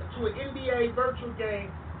NBA virtual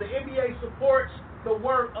game. The NBA supports the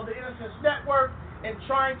work of the Innocence Network and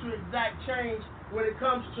trying to exact change when it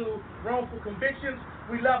comes to wrongful convictions.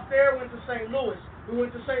 We left there, went to St. Louis. We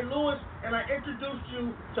went to St. Louis, and I introduced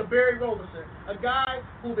you to Barry Roberson, a guy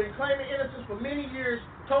who'd been claiming innocence for many years,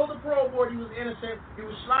 told the parole board he was innocent. He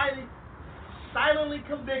was silently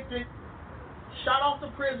convicted, shot off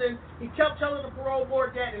to prison. He kept telling the parole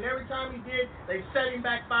board that, and every time he did, they set him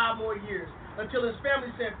back 5 more years. Until his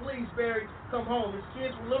family said, please, Barry, come home. His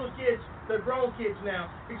kids were little kids, they're grown kids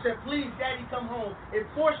now. He said, please, Daddy, come home. It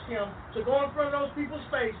forced him to go in front of those people's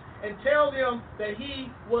face and tell them that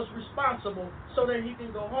he was responsible so that he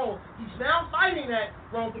can go home. He's now fighting that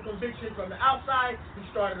wrongful conviction from the outside. He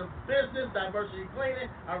started a business, Diversity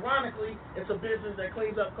Cleaning. Ironically, it's a business that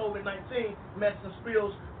cleans up COVID-19 mess and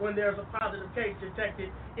spills when there's a positive case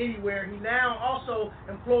detected anywhere. He now also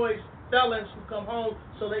employs felons who come home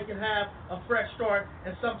so they can have a fresh start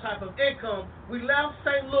and some type of income. We left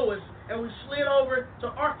St. Louis and we slid over to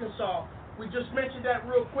Arkansas. We just mentioned that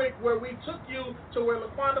real quick, where we took you to where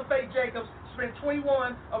LaQuanda Faye Jacobs spent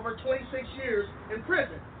 21 of her 26 years in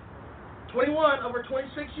prison. 21 of her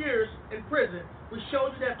 26 years in prison. We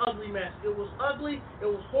showed you that ugly mess. It was ugly, it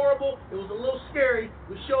was horrible, it was a little scary.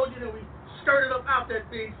 We showed you that we skirted up out that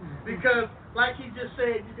thing because, like he just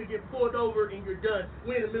said, you could get pulled over and you're done.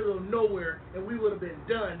 We're in the middle of nowhere and we would have been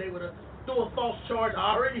done. They would have threw a false charge.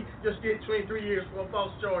 I already just did 23 years for a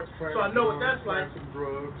false charge, so I know what that's like. Some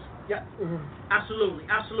drugs. Yeah, absolutely.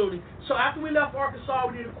 So after we left Arkansas,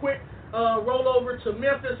 we did a quick rollover to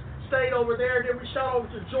Memphis, stayed over there, then we shot over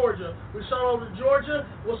to Georgia. We shot over to Georgia,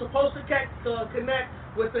 was supposed to connect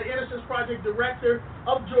with the Innocence Project director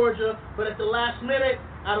of Georgia, but at the last minute,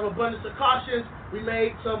 out of abundance of cautions, we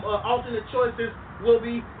made some alternate choices. We'll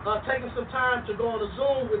be taking some time to go on a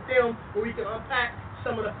Zoom with them where we can unpack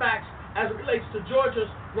some of the facts as it relates to Georgia's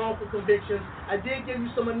wrongful convictions. I did give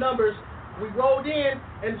you some of the numbers. We rolled in,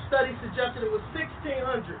 and the study suggested it was 1,600.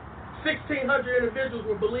 1,600 individuals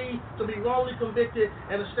were believed to be wrongly convicted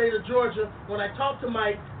in the state of Georgia. When I talked to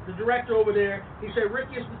Mike, the director over there, he said,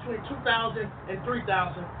 Ricky, it's between 2,000 and 3,000,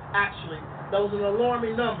 actually. That was an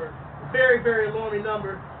alarming number, very, very alarming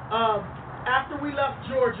number. After we left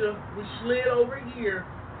Georgia, we slid over here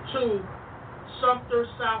to Sumter,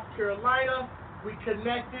 South Carolina. We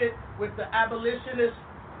connected with the abolitionists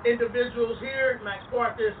individuals here, Max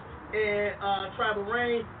Parthas and Tribal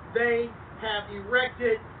Reign, they have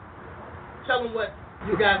erected. Tell them what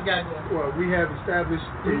you guys got going. Well, we have established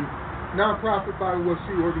a nonprofit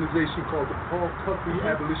 501c organization called the Paul Cuffee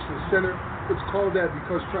Abolitionist Center. It's called that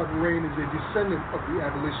because Tribal Reign is a descendant of the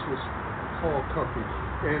abolitionist Paul Cuffee.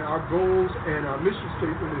 And our goals and our mission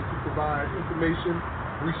statement is to provide information,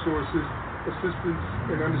 resources, assistance,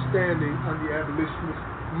 and understanding on the abolitionist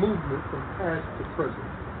movement from past to present.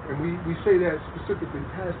 And we say that specifically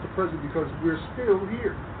past to present because we're still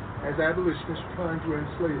here as abolitionists trying to end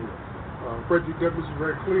slavery. Frederick Douglass was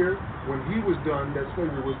very clear when he was done that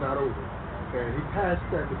slavery was not over. And he passed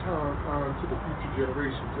that baton on to the future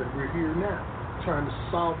generations. And we're here now trying to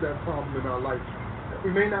solve that problem in our lifetime.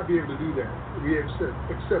 We may not be able to do that. We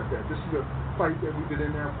accept that. This is a fight that we've been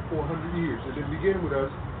in now for 400 years. It didn't begin with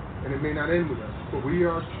us, and it may not end with us. But we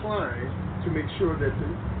are trying to make sure that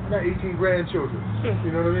I got 18 grandchildren.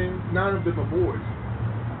 You know what I mean? 9 of them are boys.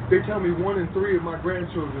 They tell me 1 in 3 of my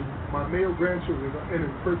grandchildren, my male grandchildren, are end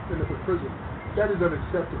up in prison. That is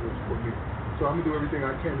unacceptable for me. So I'm going to do everything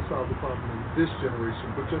I can to solve the problem in this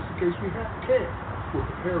generation. But just in case we can, we're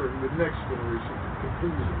preparing the next generation to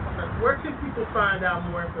continue. Where can people find out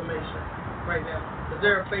more information right now? Is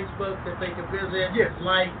there a Facebook that they can visit? Yes.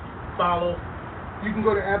 Like, follow? You can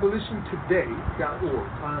go to abolitiontoday.org.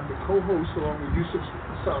 I'm the co-host along with Yusuf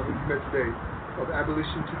Hassan, who you met today, of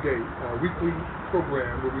Abolition Today, a weekly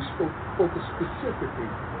program where we focus specifically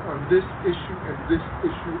on this issue and this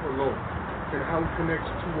issue alone, and how it connects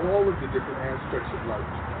to all of the different aspects of life.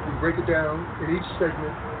 We break it down in each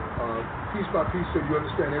segment, piece by piece, so you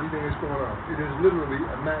understand everything that's going on. It is literally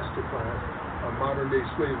a masterclass on modern-day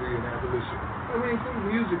slavery and abolition. And we include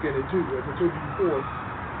music in it, too. As I told you before,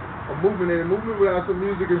 a movement without some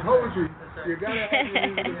music and poetry, you got to have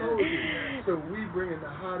music and poetry. So we bring in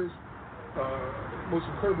the hottest, most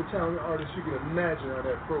incredible talented artists you can imagine on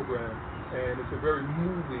that program, and it's a very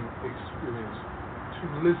moving experience to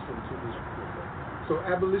listen to this program. So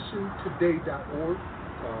abolitiontoday.org,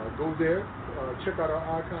 go there, check out our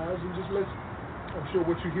archives, and just listen. I'm sure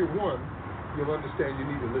what you hear you'll understand you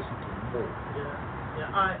need to listen to more.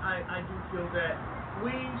 Yeah, I do feel that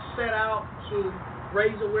we set out to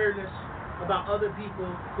raise awareness about other people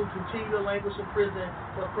who continue to languish in prison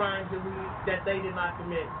for crimes that they did not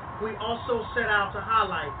commit. We also set out to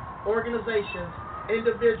highlight organizations,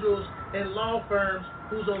 individuals, and law firms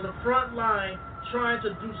who's on the front line trying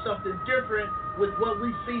to do something different with what we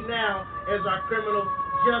see now as our criminal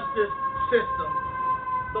justice system.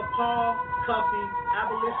 The Paul Cuffee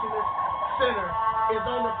Abolitionist Center is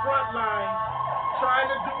on the front line trying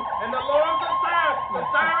to do, and the alarms are siren, the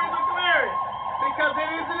sirens are clearing, because it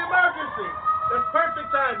is an emergency. That's perfect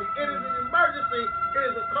timing. It is an emergency. It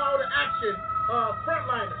is a call to action.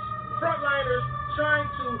 Frontliners trying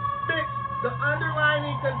to fix the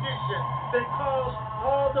underlying condition that cause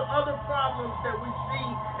all the other problems that we see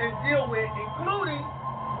and deal with, including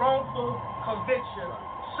wrongful conviction.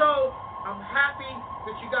 So I'm happy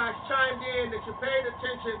that you guys chimed in, that you paid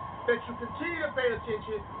attention, that you continue to pay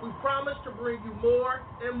attention. We promise to bring you more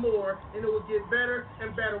and more, and it will get better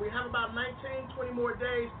and better. We have about 19, 20 more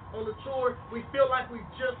days on the tour. We feel like we're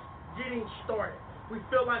just getting started. We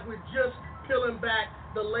feel like we're just peeling back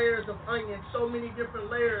the layers of onion, so many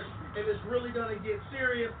different layers, and it's really going to get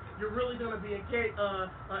serious. You're really going to be educated,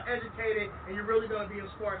 and you're really going to be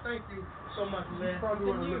inspired. Thank you so much, man. You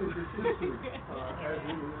probably want to look at this history, as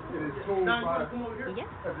it is told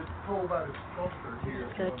by the sculptor here.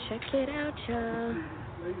 Let's go check it out, y'all.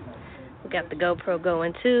 We got the GoPro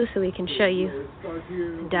going too, so we can show you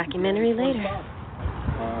the documentary later.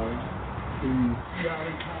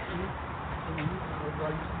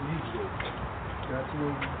 That's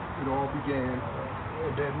where it all began.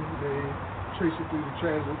 And then they trace it through the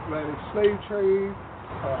transatlantic slave trade,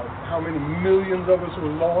 how many millions of us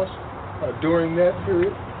were lost during that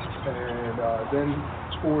period, and then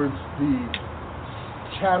towards the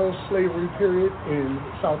chattel slavery period in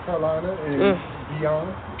South Carolina and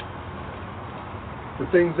beyond. The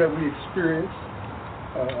things that we experienced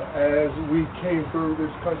as we came through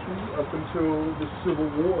this country up until the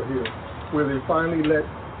Civil War here, where they finally let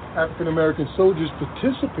African-American soldiers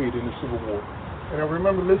participate in the Civil War. And I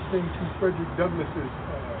remember listening to Frederick Douglass's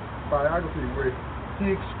biography where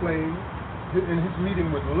he explained in his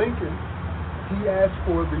meeting with Lincoln, he asked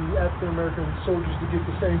for the African-American soldiers to get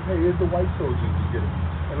the same pay as the white soldiers were getting.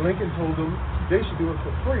 And Lincoln told them they should do it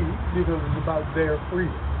for free because it's about their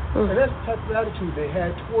freedom. And that's the type of attitude they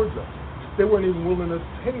had towards us. They weren't even willing to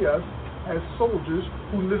pay us as soldiers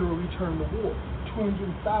who literally turned the war.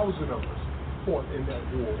 200,000 of us fought in that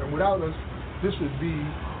war. And without us, this would be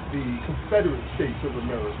the Confederate States of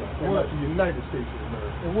America, and not the United States of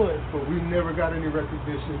America. It would. But we never got any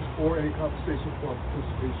recognition or any compensation for our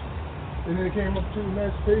participation. And then it came up to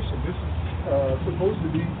emancipation. This is supposed to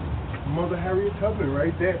be Mother Harriet Tubman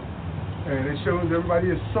right there. And it shows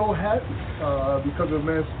everybody is so happy because of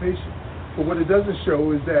emancipation. But what it doesn't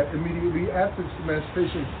show is that immediately after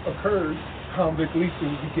emancipation occurred, convict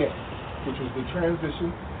leasing began, which was the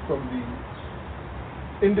transition from the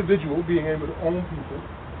individual being able to own people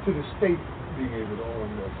to the state being able to own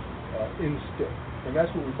them instead. And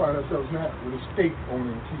that's what we find ourselves now, with the state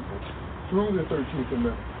owning people through the 13th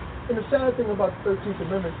Amendment. And the sad thing about the 13th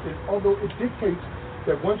Amendment is, although it dictates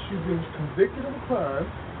that once you've been convicted of a crime,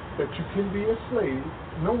 that you can be a slave,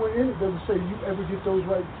 nowhere in it doesn't say you ever get those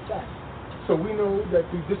rights back. So we know that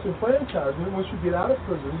through disenfranchisement, once you get out of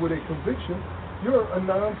prison with a conviction, you're a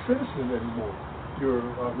non-citizen anymore. You're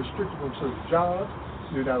restricted from certain jobs,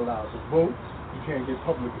 you're not allowed to vote, you can't get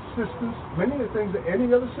public assistance. Many of the things that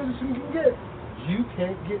any other citizen can get, you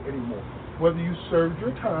can't get anymore. Whether you served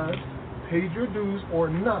your time, paid your dues or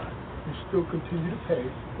not, you still continue to pay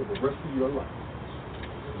for the rest of your life.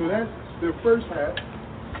 So that's the first half.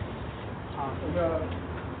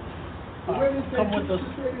 Come with us,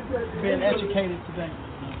 being educated today.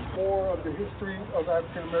 More of the history of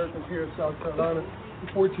African Americans here in South Carolina,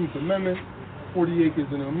 the 14th Amendment, 40 acres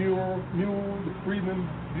and a mule, the Freedmen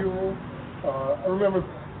Bureau. I remember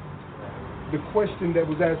the question that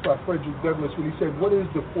was asked by Frederick Douglass when he said, what is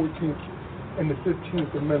the 14th and the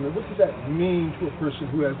 15th Amendment? What does that mean to a person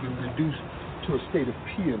who has been reduced to a state of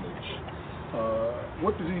peonage?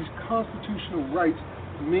 What do these constitutional rights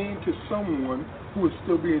mean to someone who is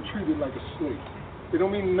still being treated like a slave? They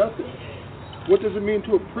don't mean nothing. What does it mean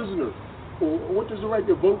to a prisoner? Or what does the right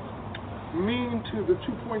to vote mean to the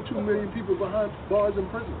 2.2 million people behind bars in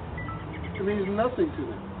prison? It means nothing to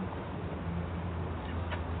them.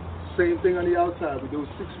 Same thing on the outside with those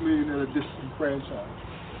 6 million that are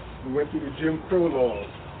disenfranchised. We went through the Jim Crow laws,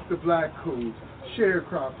 the Black Code,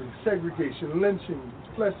 sharecropping, segregation, lynching,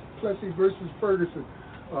 Plessy versus Ferguson,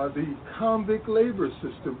 the convict labor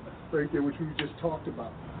system right there, which we just talked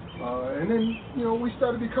about. And then, we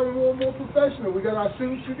started becoming more and more professional. We got our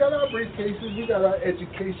suits, we got our briefcases, we got our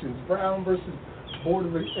educations, Brown versus Board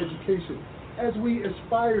of Education. As we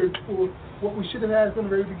aspired for what we should have had from the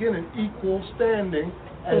very beginning, equal standing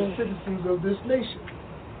as citizens of this nation,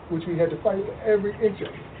 which we had to fight for every inch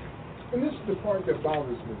of it. And this is the part that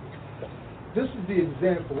bothers me. This is the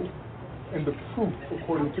example and the proof,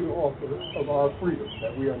 according to the author, of our freedom,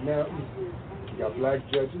 that we are now equal. We got black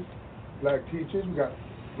judges, black teachers, we got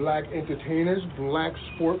black entertainers, black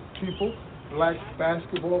sport people, black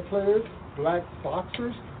basketball players, black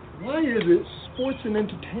boxers. Why is it sports and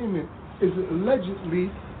entertainment is allegedly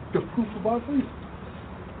the proof of our freedom?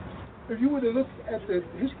 If you were to look at the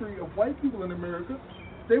history of white people in America,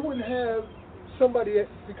 they wouldn't have somebody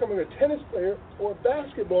becoming a tennis player or a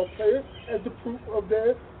basketball player as the proof of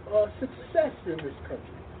their success in this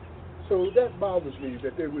country. So that bothers me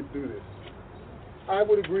that they would do this. I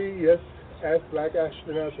would agree, yes, as black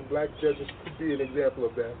astronauts and black judges could be an example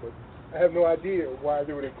of that, but I have no idea why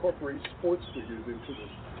they would incorporate sports figures into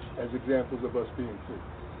this as examples of us being free.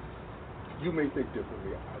 You may think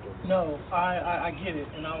differently. I don't know. No, I get it,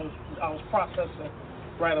 and I was processing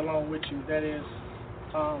right along with you. That is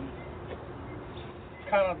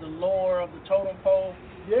kind of the lore of the totem pole,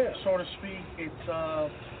 so to speak.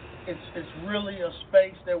 It's really a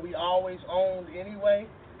space that we always owned anyway,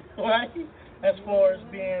 right? As far as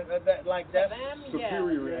being that's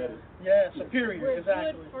superior at it. Yeah, superior, We're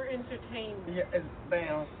exactly. good for entertainment. Yeah,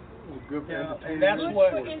 bam. Good for and that's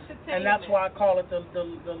what, and that's why I call it the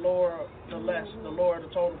lore, the lore of the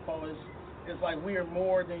totem pole is like we are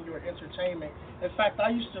more than your entertainment. In fact,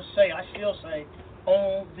 I still say,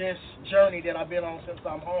 on this journey that I've been on since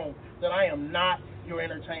I'm home, that I am not your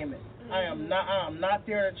entertainment. I am not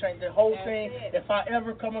there to change the whole thing. If I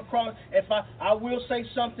ever come across, I will say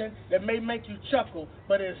something that may make you chuckle,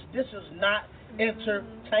 but this is not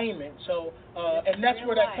entertainment. So, and that's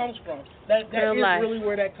where that comes from. That is really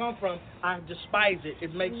where that comes from. I despise it.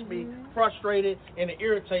 It makes me frustrated and it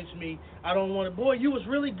irritates me. I don't want to. Boy, you was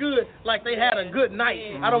really good. Like they had a good night.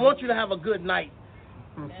 I don't want you to have a good night.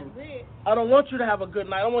 I don't want you to have a good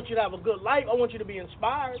night. I want you to have a good life. I want you to be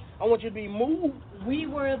inspired. I want you to be moved. We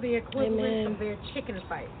were the equivalent of their chicken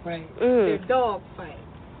fight, right? Their dog fight.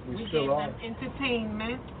 We still gave are. them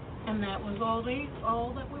entertainment, and that was all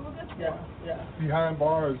that we were good for. Yeah. Behind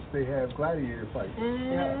bars, they have gladiator fights,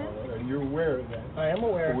 and you're aware of that. I am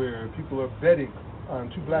aware. Where people are betting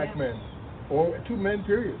on two black men, or two men,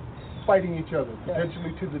 period, fighting each other,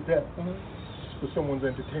 potentially to the death, for someone's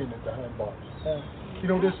entertainment behind bars. You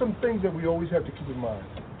know, there's some things that we always have to keep in mind.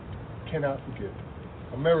 Cannot forget.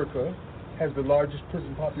 America has the largest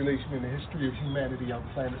prison population in the history of humanity on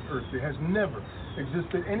planet Earth. There has never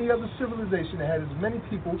existed any other civilization that had as many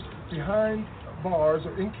people behind bars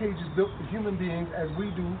or in cages built for human beings as we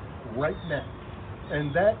do right now.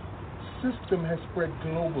 And that system has spread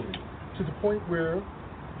globally to the point where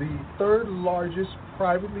the third largest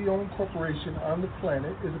privately owned corporation on the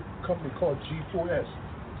planet is a company called G4S.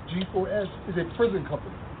 G4S is a prison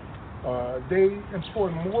company. They employ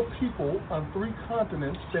more people on 3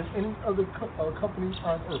 continents than any other company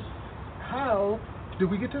on Earth. How did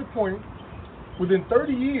we get to the point within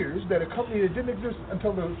 30 years that a company that didn't exist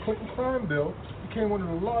until the Clinton crime bill became one of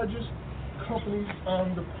the largest companies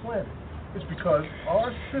on the planet? It's because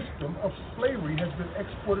our system of slavery has been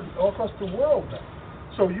exported all across the world now.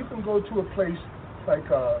 So you can go to a place like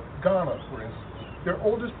Ghana, for instance. Their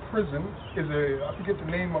oldest prison is I forget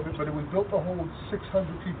the name of it, but it was built to hold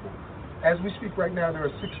 600 people. As we speak right now, there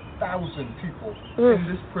are 6,000 people in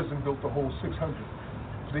this prison built to hold 600.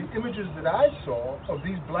 The images that I saw of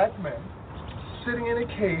these black men sitting in a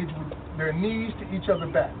cage with their knees to each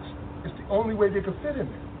other's backs. It's the only way they could fit in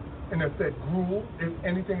there. And if they're gruel, if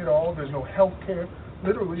anything at all, there's no health care.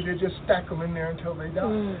 Literally, they just stack them in there until they die.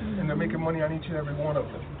 And they're making money on each and every one of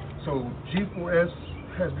them. So G4S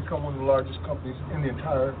has become one of the largest companies in the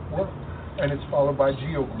entire world. And it's followed by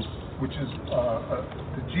Geo Group, which is,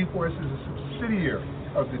 the G4S is a subsidiary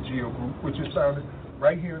of the Geo Group, which is founded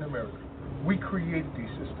right here in America. We created these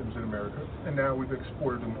systems in America, and now we've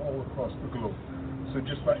exported them all across the globe. So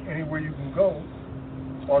just about anywhere you can go,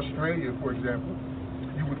 Australia, for example,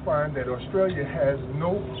 you would find that Australia has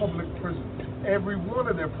no public prisons. Every one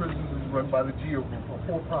of their prisons is run by the Geo Group, a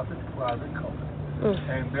for-profit private company.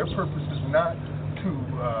 And their purpose is not to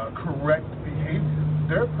correct behavior.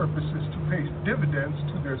 Their purpose is to pay dividends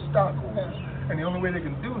to their stockholders. And the only way they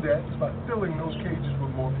can do that is by filling those cages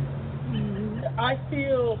with more people. I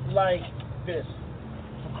feel like this,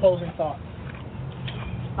 for closing thought.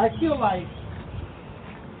 I feel like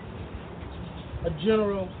a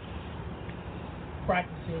general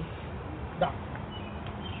practicing doctor.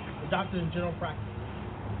 A doctor in general practice.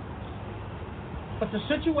 But the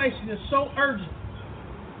situation is so urgent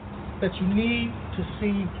that you need to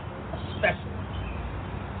see a specialist.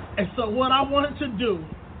 And so what I wanted to do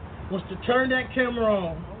was to turn that camera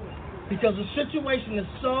on because the situation is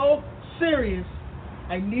so serious,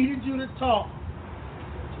 I needed you to talk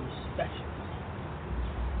to a specialist.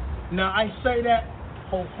 Now, I say that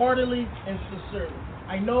wholeheartedly and sincerely.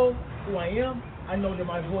 I know who I am. I know that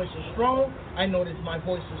my voice is strong. I know that my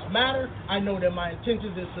voices matter. I know that my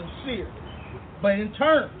intentions are sincere. But in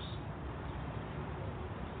terms,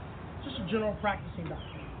 just a general practicing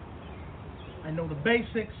doctor. I know the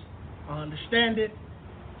basics. I understand it.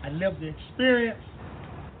 I live the experience.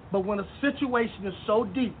 But when a situation is so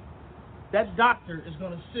deep, that doctor is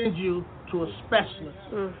going to send you to a specialist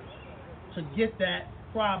to get that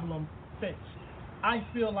problem fixed. I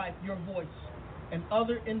feel like your voice and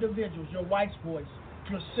other individuals, your wife's voice,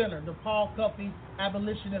 your center, the Paul Cuffee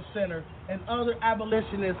Abolitionist Center, and other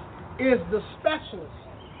abolitionists is the specialist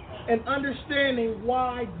in understanding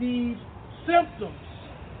why these symptoms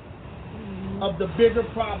of the bigger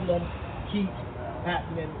problem keep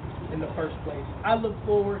happening in the first place. I look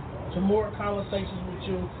forward to more conversations with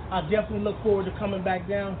you. I definitely look forward to coming back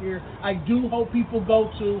down here. I do hope people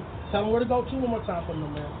go to, tell them where to go to one more time for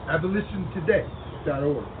them, man.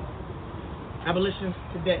 abolitiontoday.org.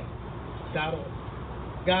 abolitiontoday.org.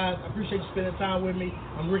 Guys, I appreciate you spending time with me.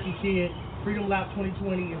 I'm Ricky Kidd. Freedom Lab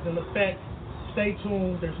 2020 is in effect. Stay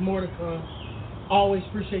tuned. There's more to come. Always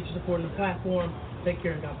appreciate you supporting the platform. Take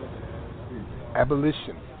care and God bless.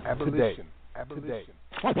 Abolition. Today.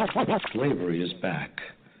 Slavery is back.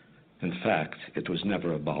 In fact, it was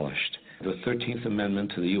never abolished. The 13th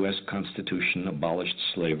Amendment to the U.S. Constitution abolished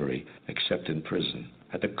slavery, except in prison.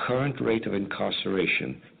 At the current rate of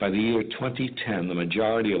incarceration, by the year 2010, the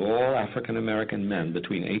majority of all African American men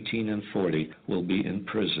between 18 and 40 will be in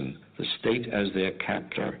prison, the state as their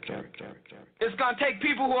captor. It's going to take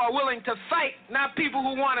people who are willing to fight, not people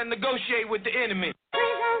who want to negotiate with the enemy.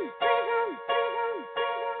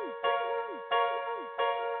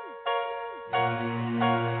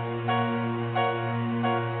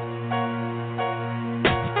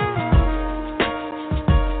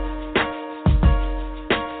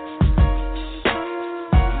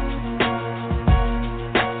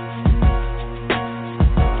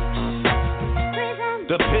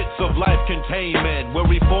 The pits of life containment, where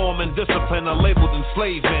reform and discipline are labeled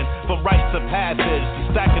enslavement. From rites of passage to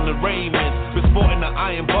stacking the raiment, we're sporting the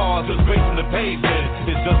iron bars and gracing the pavement.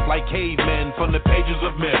 It's just like cavemen from the pages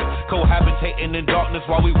of myth, cohabitating in darkness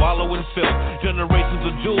while we wallow in filth. Generations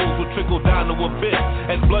of jewels will trickle down to abyss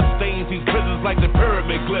as blood stains these prisons like the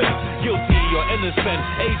pyramid glyphs. Guilty or innocent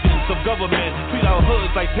agents of government treat our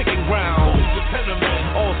hoods like picking ground.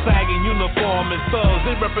 All sagging uniform and thugs,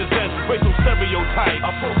 they represent racial stereotypes.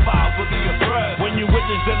 A profile for the oppressed. When you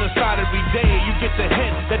witness genocide every day, you get the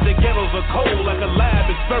hint that the ghettos are cold like a lab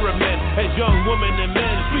experiment. As young women and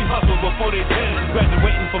men street hustle before they 10,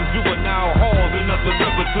 graduating from juvenile halls and up the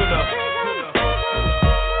river to the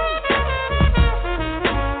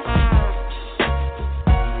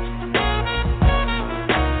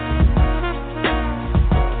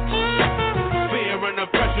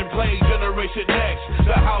generation next.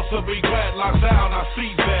 The house of regret locks down our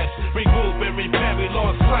street bets. Regroup and repent. We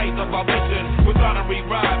lost sight of our mission. We're gonna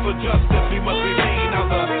ride for justice. We must remain out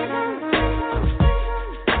the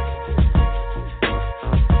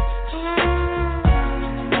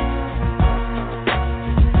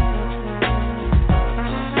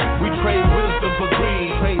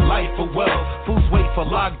for wealth, fools wait for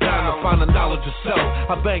lockdown to find the knowledge of self.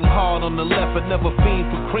 I bang hard on the left but never fiend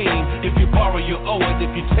for cream. If you borrow you owe it,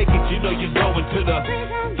 if you take it you know you're going to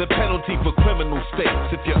the penalty for criminal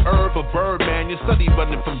states. If you're herb or bird man, you study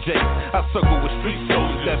running from Jake. I circle with street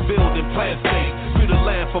soldiers that build and plant states. Free the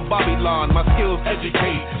land from Babylon, my skills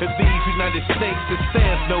educate. In these United States it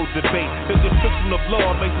stands no debate. The description of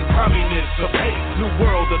law makes the communists a hate. New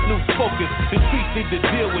world, a new focus. The streets need to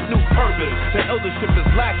deal with new purpose. The eldership is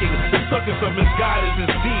lacking. The circus of misguidance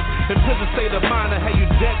is deep. In prison state of mind, I had you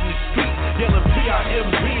dead in the street. Yelling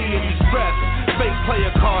PIMB and you stress. Fake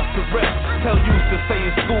player cards to rest. Tell youth to stay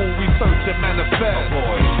in school, research and manifest.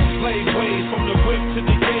 Slave ways from the whip to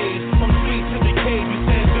the gauge. From street to the cage, you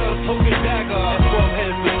stand just poke a dagger. And 12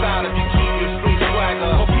 heads beside if you keep your street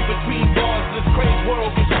swagger. Or keep between bars, this crazy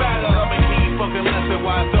world gets fatter. I'm a key fucking lesson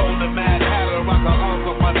why I don't the mad hatter. Rock a arm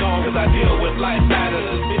off my dog cause I deal with life matters.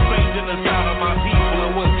 It's strange in the sound of my people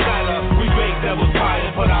and what's matter. We make devil's pie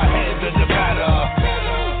and put our hands in the batter.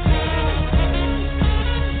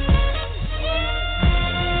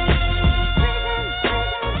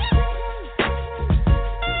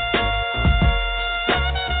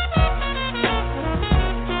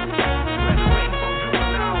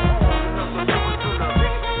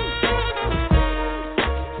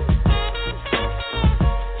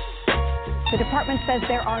 The department says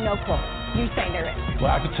there are no quotas. You say there is.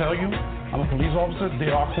 Well, I can tell you, I'm a police officer.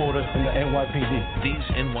 There are quotas in the NYPD. These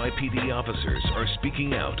NYPD officers are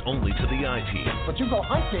speaking out only to the I-Team. But you go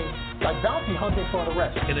hunting, like bounty hunting for the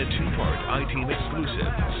rest. In a two-part I-Team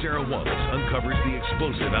exclusive, Sarah Wallace uncovers the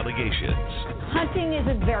explosive allegations. Hunting is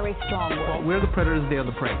a very strong word. Well, we're the predators, they're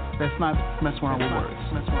the prey. Let's not mess around with words.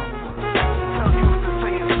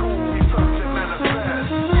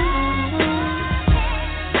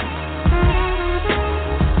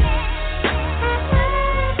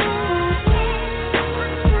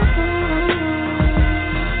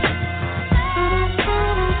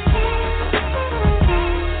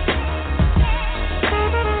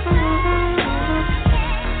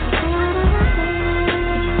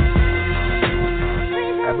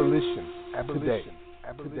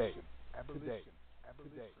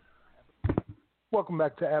 Welcome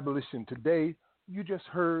back to Abolition Today. You just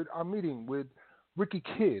heard our meeting with Ricky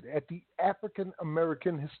Kidd at the African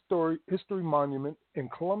American History Monument in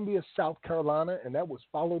Columbia, South Carolina, and that was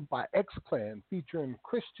followed by X-Clan featuring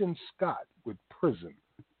Christian Scott with Prison.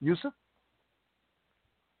 Yusuf?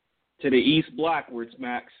 To the East Blackwards,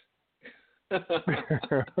 Max.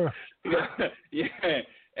 Yeah.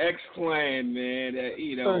 X-Clan, man.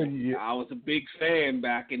 I was a big fan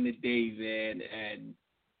back in the day, man. And,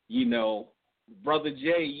 Brother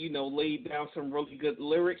Jay, laid down some really good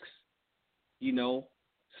lyrics.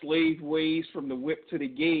 Slave ways from the whip to the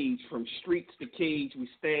gauge, from streets to cage, we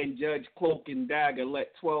stand judge, cloak, and dagger.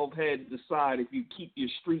 Let 12 heads decide if you keep your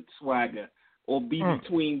street swagger or be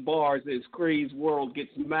between bars as crazed world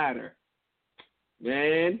gets madder.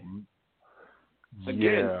 Man.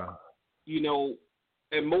 Again,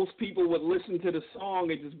 and most people would listen to the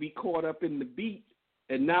song and just be caught up in the beat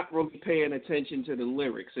and not really paying attention to the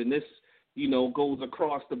lyrics. And this, goes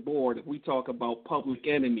across the board. If we talk about Public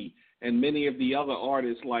Enemy and many of the other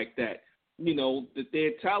artists like that, that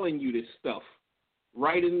they're telling you this stuff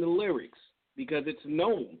right in the lyrics because it's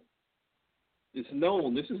known. It's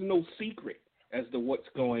known. This is no secret as to what's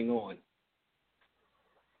going on.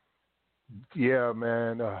 Yeah,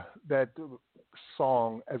 man. That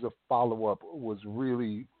song as a follow-up was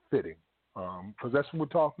really fitting. because that's what we're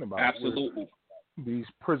talking about. Absolutely. These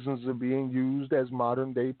prisons are being used as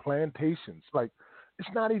modern-day plantations. Like, it's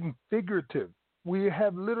not even figurative. We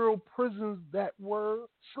have literal prisons that were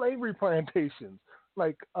slavery plantations,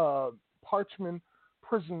 like Parchman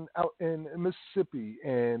Prison out in Mississippi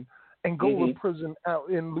and Angola Prison out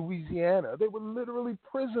in Louisiana. They were literally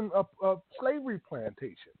prison of slavery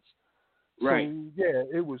plantations. Right. So, yeah,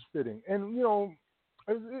 it was fitting. And, you know,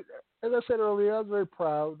 as I said earlier, I was very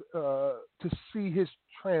proud to see his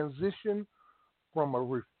transition from a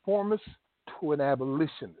reformist to an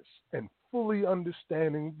abolitionist and fully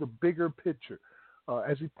understanding the bigger picture.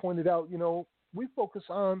 As he pointed out, you know, we focus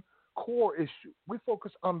on core issue. We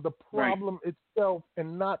focus on the problem itself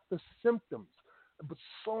and not the symptoms. But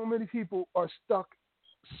so many people are stuck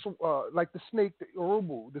like the snake, the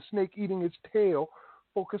urubu, the snake eating its tail,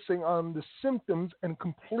 focusing on the symptoms and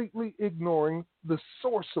completely ignoring the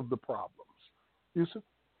source of the problems. Yusuf?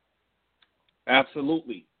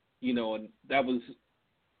 Absolutely. You know, and that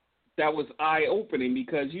was eye-opening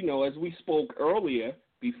because, you know, as we spoke earlier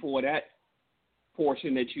before that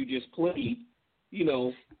portion that you just played, you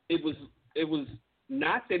know, it was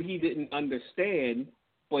not that he didn't understand,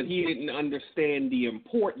 but he didn't understand the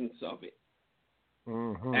importance of it.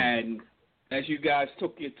 Mm-hmm. And as you guys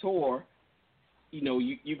took your tour, you know,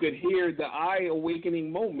 you could hear the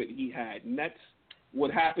eye-awakening moment he had, and that's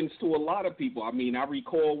what happens to a lot of people. I mean, I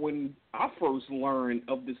recall when I first learned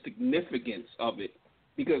of the significance of it,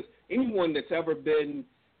 because anyone that's ever been,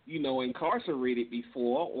 you know, incarcerated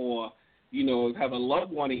before or, you know, have a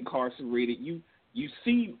loved one incarcerated, you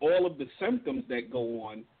see all of the symptoms that go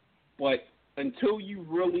on, but until you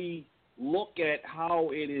really look at how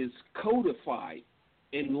it is codified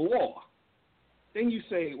in law, then you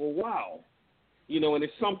say, well, wow. You know, and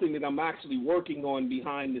it's something that I'm actually working on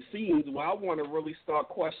behind the scenes where I want to really start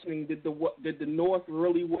questioning, did the North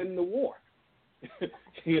really win the war?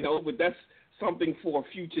 You know, but that's something for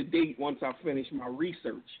a future date once I finish my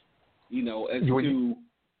research, you know, as to...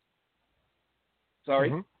 Sorry?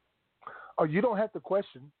 Mm-hmm. Oh, you don't have to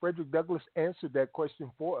question. Frederick Douglass answered that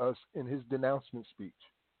question for us in his denouncement speech.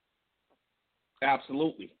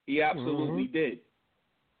 Absolutely. He absolutely did.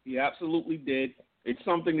 He absolutely did. It's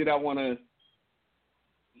something that I want to,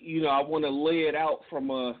 you know, I want to lay it out from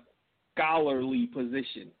a scholarly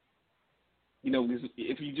position. You know,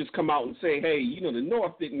 if you just come out and say, hey, you know, the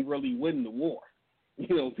North didn't really win the war,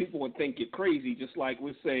 you know, people would think you're crazy, just like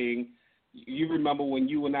we're saying, you remember when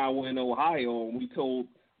you and I were in Ohio and we told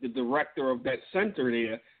the director of that center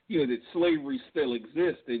there, you know, that slavery still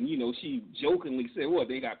exists. And, you know, she jokingly said, well,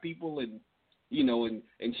 they got people in, you know, in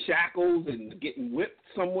shackles and getting whipped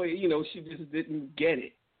somewhere. You know, she just didn't get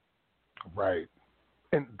it. Right.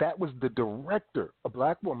 And that was the director, a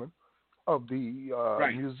black woman, of the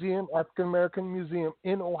museum, African American Museum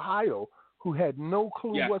in Ohio, who had no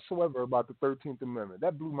clue whatsoever about the 13th Amendment.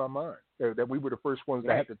 That blew my mind, that we were the first ones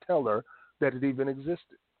that had to tell her that it even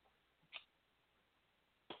existed.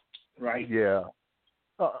 Right. Yeah.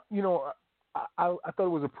 You know, I thought it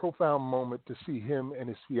was a profound moment to see him and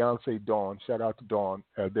his fiancee, Dawn. Shout out to Dawn.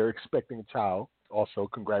 They're expecting a child. Also,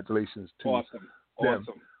 congratulations to them.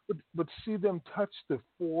 Awesome. But see them touch the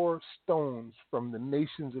 4 stones from the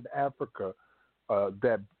nations in Africa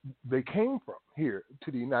that they came from here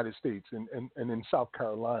to the United States and in South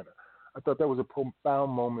Carolina. I thought that was a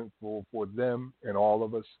profound moment for them and all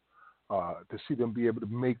of us to see them be able to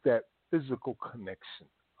make that physical connection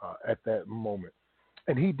at that moment.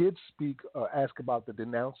 And he did ask about the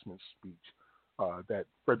denouncement speech that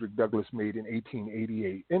Frederick Douglass made in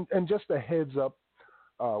 1888. And just a heads up,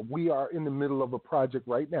 we are in the middle of a project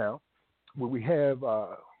right now where we have,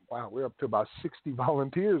 we're up to about 60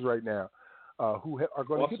 volunteers right now who are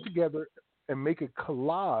going to get together and make a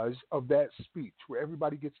collage of that speech where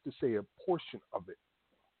everybody gets to say a portion of it.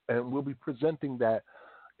 And we'll be presenting that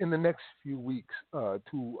in the next few weeks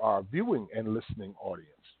to our viewing and listening audience.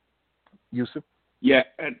 Yusuf? Yeah,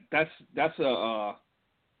 that's a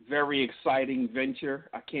very exciting venture.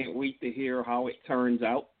 I can't wait to hear how it turns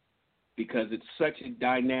out because it's such a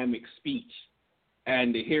dynamic speech.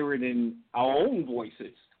 And to hear it in our own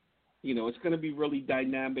voices, you know, it's going to be really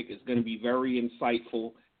dynamic. It's going to be very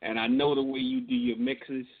insightful. And I know the way you do your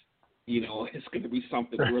mixes, you know, it's going to be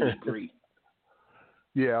something really great.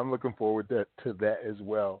 Yeah, I'm looking forward to that as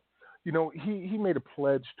well. You know, he made a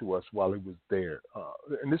pledge to us while he was there,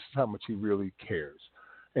 and this is how much he really cares.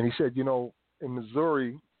 And he said, you know, in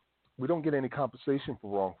Missouri, we don't get any compensation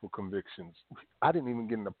for wrongful convictions. I didn't even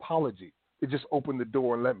get an apology. It just opened the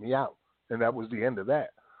door and let me out, and that was the end of that.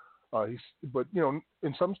 But, you know,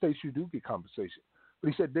 in some states you do get compensation. But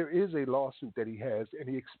he said there is a lawsuit that he has, and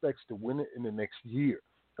he expects to win it in the next year.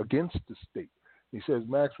 against the state. He says,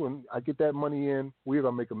 Max, when I get that money in, we're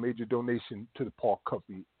going to make a major donation to the Paul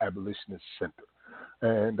Cuffee Abolitionist Center.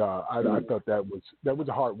 And I thought that was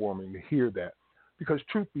heartwarming to hear that, because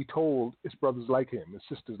truth be told, it's brothers like him and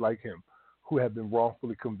sisters like him who have been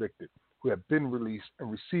wrongfully convicted, who have been released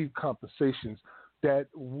and received compensations that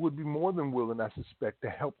would be more than willing, I suspect, to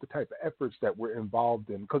help the type of efforts that we're involved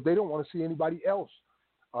in, because they don't want to see anybody else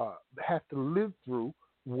have to live through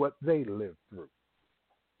what they lived through.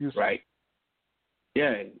 Right.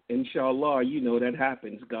 Yeah, inshallah, that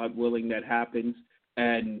happens. God willing, that happens.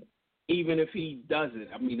 And even if he doesn't,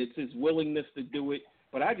 I mean, it's his willingness to do it,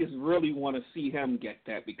 but I just really want to see him get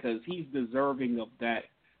that, because he's deserving of that.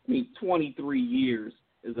 I mean, 23 years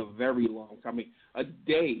is a very long time. I mean, a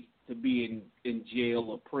day to be in jail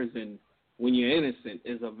or prison when you're innocent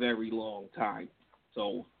is a very long time.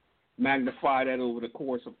 So magnify that over the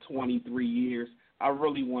course of 23 years. I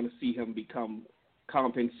really want to see him become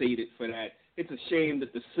compensated for that. It's a shame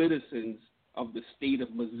that the citizens of the state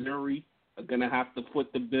of Missouri are going to have to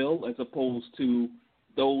foot the bill as opposed to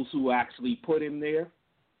those who actually put him there.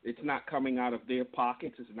 It's not coming out of their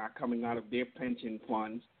pockets. It's not coming out of their pension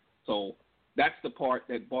funds. So that's the part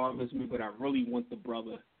that bothers me, but I really want the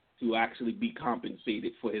brother to actually be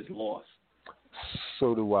compensated for his loss.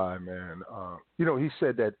 So do I, man. He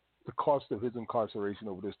said that the cost of his incarceration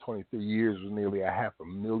over this 23 years was nearly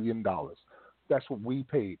 $500,000. That's what we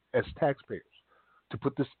paid as taxpayers to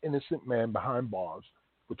put this innocent man behind bars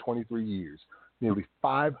for 23 years, nearly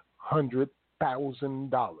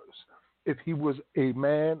 $500,000. If he was a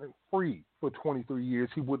man free for 23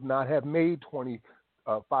 years, he would not have made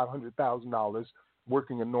 $500,000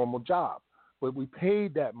 working a normal job. But we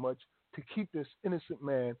paid that much to keep this innocent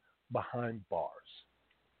man behind bars.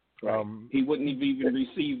 Right. He wouldn't have even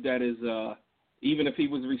received that as even if he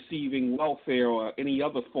was receiving welfare or any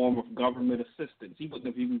other form of government assistance, he wouldn't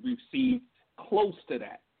have even received close to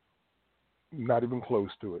that. Not even close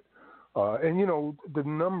to it. The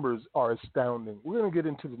numbers are astounding. We're going to get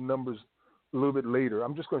into the numbers a little bit later.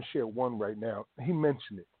 I'm just going to share one right now. He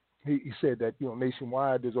mentioned it. He said that,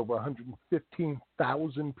 nationwide there's over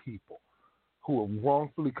 115,000 people who are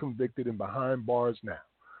wrongfully convicted and behind bars now.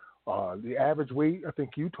 The average wait, I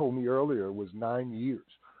think you told me earlier, was 9 years.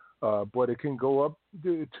 But it can go up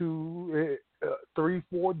to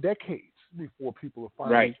 3-4 decades before people are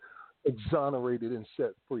finally exonerated and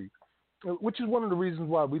set free, which is one of the reasons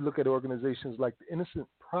why we look at organizations like the Innocent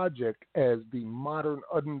Project as the modern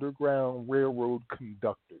underground railroad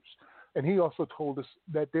conductors. And he also told us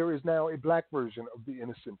that there is now a black version of the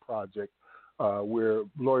Innocent Project where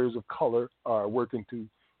lawyers of color are working to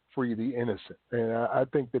free the innocent. And I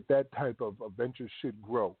think that type of venture should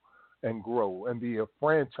grow and be a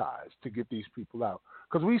franchise to get these people out.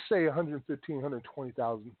 Because we say 115,000,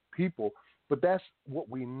 120,000 people, but that's what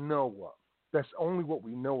we know of. That's only what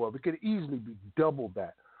we know of. It could easily be double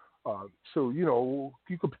that. So you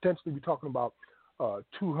could potentially be talking about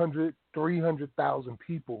 200,000, 300,000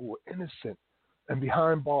 people who are innocent and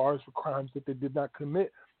behind bars for crimes that they did not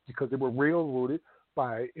commit because they were railroaded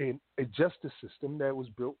by a justice system that was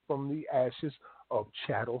built from the ashes of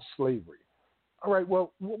chattel slavery. All right,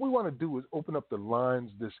 well, what we want to do is open up the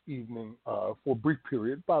lines this evening for a brief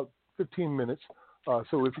period, about 15 minutes.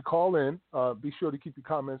 So if you call in, be sure to keep your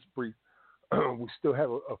comments brief. We still have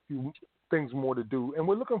a few things more to do. And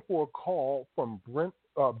we're looking for a call from Britt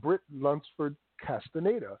Lunsford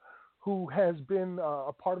Castaneda, who has been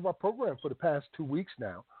a part of our program for the past 2 weeks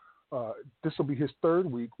now. This will be his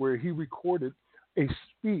third week, where he recorded a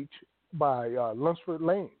speech by Lunsford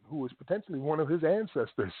Lane, who is potentially one of his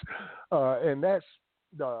ancestors. And that's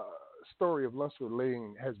the story of Lunsford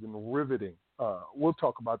Lane has been riveting. We'll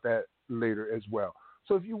talk about that later as well.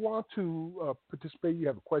 So if you want to participate, you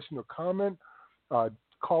have a question or comment,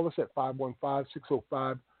 call us at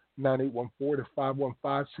 515-605-9814 to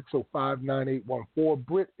 515-605-9814.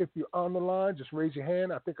 Britt, if you're on the line, just raise your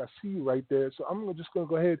hand. I think I see you right there. So I'm just going to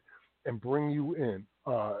go ahead and bring you in.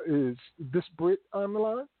 Is this Britt on the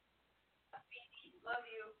line?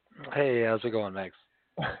 Hey, how's it going, Max?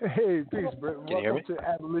 Hey, peace, Britt. Welcome to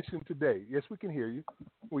Abolition Today. Yes, we can hear you.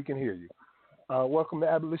 We can hear you. Welcome to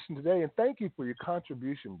Abolition Today, and thank you for your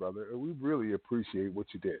contribution, brother. We really appreciate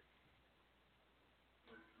what you did.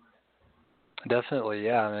 Definitely,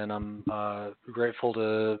 yeah, man. I'm grateful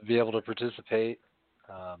to be able to participate.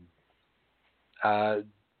 I've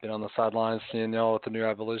been on the sidelines seeing y'all with the new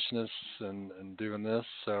abolitionists and doing this,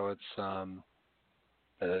 so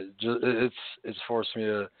it's forced me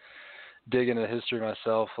to dig into history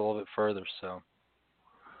myself a little bit further. So,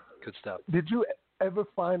 good stuff. Did you ever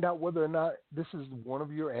find out whether or not this is one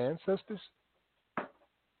of your ancestors?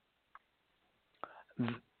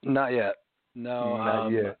 Not yet. No. Not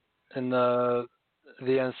yet. And the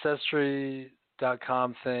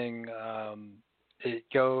Ancestry.com thing, it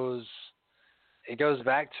goes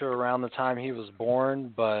back to around the time he was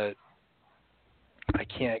born, but I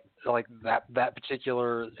can't, like, that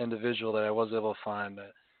particular individual that I was able to find,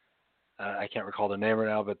 I can't recall their name right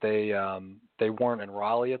now, but they weren't in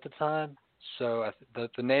Raleigh at the time. So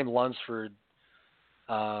the name Lunsford,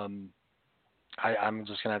 I'm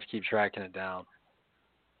just gonna have to keep tracking it down.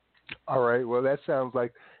 All right. Well, that sounds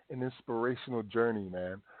like an inspirational journey,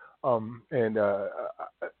 man. And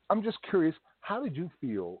I'm just curious, how did you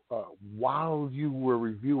feel while you were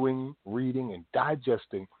reviewing, reading, and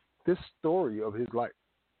digesting this story of his life?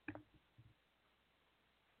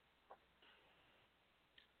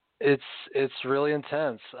 It's really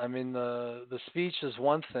intense. I mean, the speech is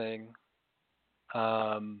one thing,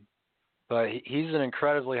 but he's an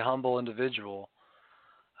incredibly humble individual.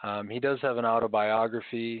 He does have an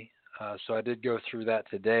autobiography, so I did go through that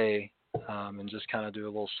today and just kind of do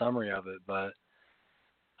a little summary of it. But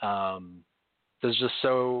there's just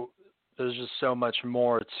so much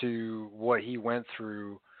more to what he went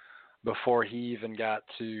through before he even got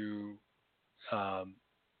to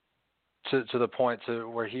the point to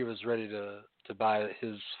where he was ready to buy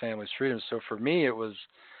his family's freedom. So for me,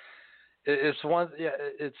 it's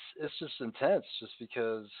just intense, just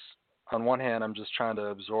because on one hand I'm just trying to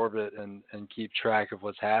absorb it and keep track of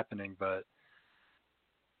what's happening,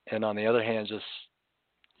 and on the other hand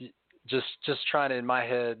just trying to, in my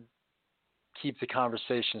head, keep the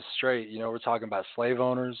conversation straight. You know, we're talking about slave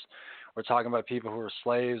owners, we're talking about people who were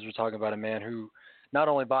slaves, we're talking about a man who not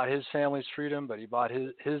only bought his family's freedom, but he bought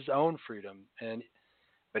his own freedom.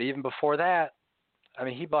 But even before that, I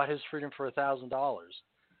mean, he bought his freedom for $1,000.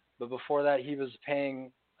 But before that, he was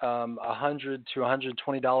paying $100 to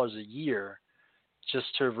 $120 a year just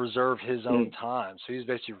to reserve his own time. So he's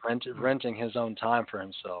basically renting his own time for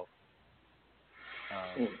himself.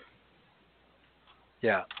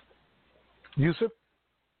 Yeah. Yusuf?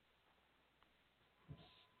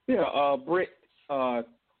 Yeah, Britt,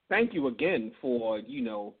 thank you again for,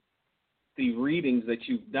 the readings that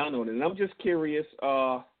you've done on it. And I'm just curious,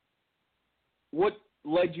 what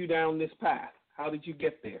led you down this path? How did you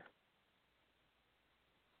get there?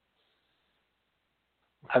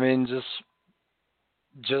 I mean,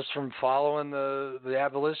 just from following the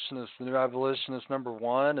abolitionist, the new abolitionist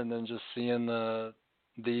 #1, and then just seeing the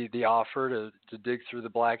offer to dig through the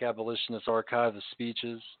Black Abolitionist archive of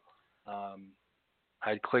speeches.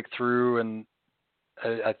 I'd click through, and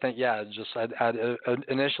I think, I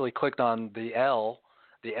initially clicked on the L's,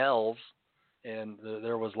 and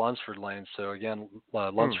there was Lunsford Lane. So again,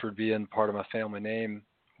 Lunsford being part of my family name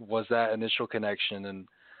was that initial connection, and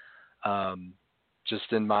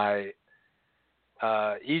just in my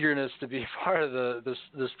eagerness to be part of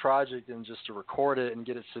this project and just to record it and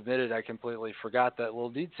get it submitted, I completely forgot that little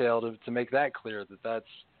detail to make that clear,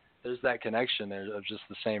 there's that connection there of just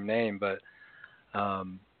the same name. But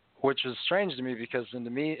which is strange to me, because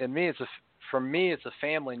for me it's a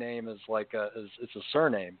family name, it's a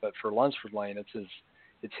surname, but for Lunsford Lane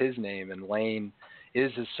it's his name, and Lane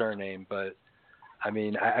is his surname. But I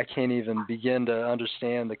mean, I can't even begin to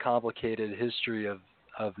understand the complicated history of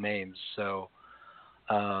names. So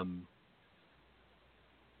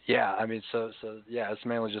it's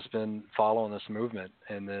mainly just been following this movement,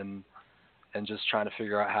 and just trying to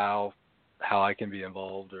figure out how I can be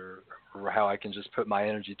involved, or how I can just put my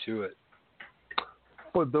energy to it.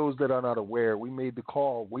 For those that are not aware, we made the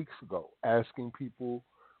call weeks ago asking people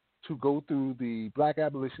to go through the Black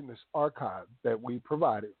Abolitionist archive that we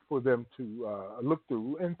provided for them to look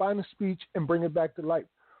through and find a speech and bring it back to life.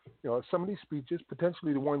 Some of these speeches,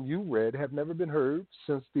 potentially the one you read, have never been heard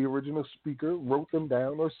since the original speaker wrote them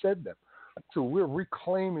down or said them. So we're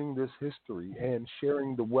reclaiming this history and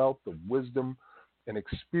sharing the wealth of wisdom and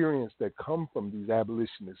experience that come from these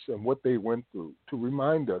abolitionists and what they went through, to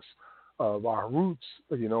remind us of our roots.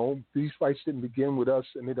 These fights didn't begin with us,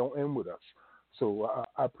 and they don't end with us. So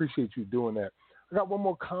I appreciate you doing that. I got one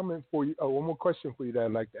more comment for you, one more question for you that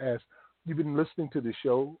I'd like to ask. You've been listening to the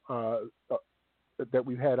show that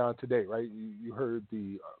we've had on today, right? You heard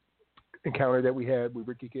the encounter that we had with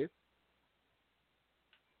Ricky Kidd?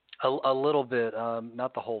 A little bit,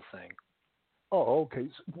 not the whole thing. Oh, okay.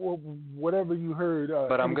 So, well, whatever you heard.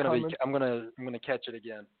 But I'm gonna catch it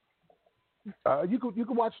again. You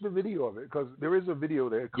can watch the video of it, because there is a video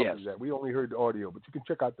that covers that. We only heard the audio, but you can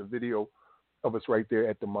check out the video of us right there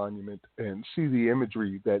at the monument and see the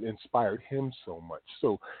imagery that inspired him so much.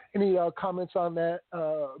 So, any comments on that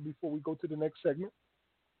before we go to the next segment?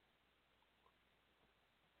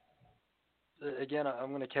 again, I'm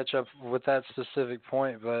going to catch up with that specific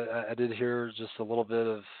point, but I did hear just a little bit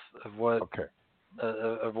of what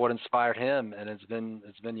of what inspired him, and it's been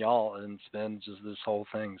y'all, and it's been just this whole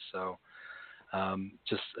thing. So,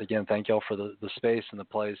 just again, thank y'all for the space and the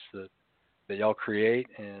place that y'all create,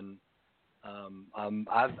 and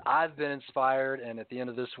I've been inspired, and at the end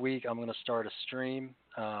of this week, I'm going to start a stream.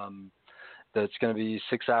 That's going to be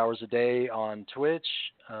 6 hours a day on Twitch,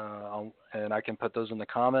 and I can put those in the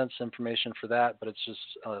comments, information for that, but it's just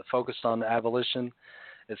focused on abolition.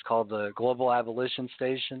 It's called the Global Abolition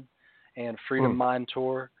Station and Freedom Mind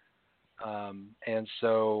Tour. And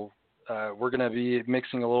so we're going to be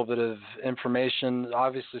mixing a little bit of information,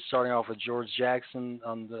 obviously starting off with George Jackson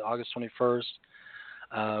on the August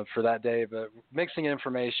 21st for that day, but mixing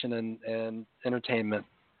information and entertainment.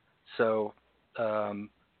 So, and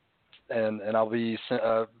I'll be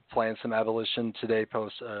playing some Abolition Today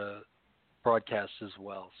post broadcasts as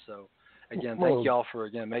well. So again, thank y'all for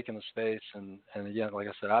making the space, and again, like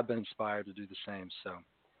I said, I've been inspired to do the same. So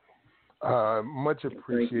much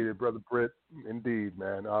appreciated, Brother Britt. Indeed,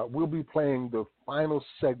 man. We'll be playing the final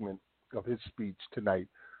segment of his speech tonight,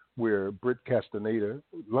 where Britt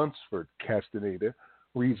Lunsford Castaneda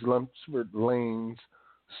reads Lunsford Lane's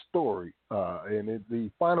story, and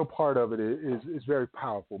the final part of it is very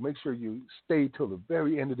powerful. Make sure you stay till the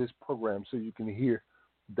very end of this program so you can hear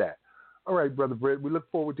that. All right, Brother Britt, we look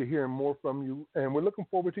forward to hearing more from you, and we're looking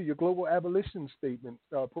forward to your global abolition statement.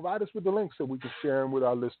 Provide us with the link so we can share them with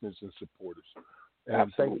our listeners and supporters.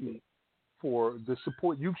 And thank you for the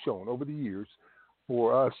support you've shown over the years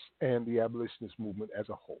for us and the abolitionist movement as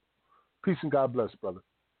a whole. Peace and God bless, brother.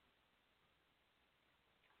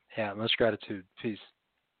 Yeah, much gratitude. Peace.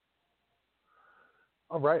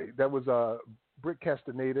 All right, that was Britt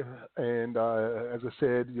Castaneda, and as I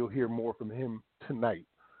said, you'll hear more from him tonight.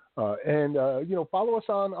 And follow us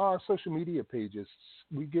on our social media pages.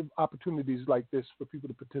 We give opportunities like this for people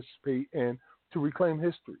to participate and to reclaim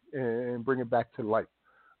history and bring it back to life.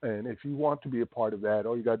 And if you want to be a part of that,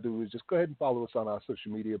 all you got to do is just go ahead and follow us on our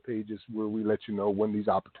social media pages, where we let you know when these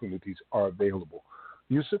opportunities are available.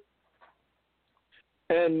 Yusuf?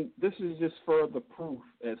 And this is just further proof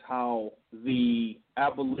as how the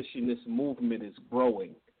abolitionist movement is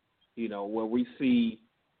growing, where we see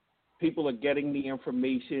people are getting the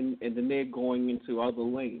information and then they're going into other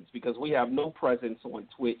lanes, because we have no presence on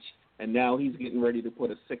Twitch, and now he's getting ready to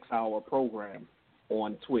put a 6-hour program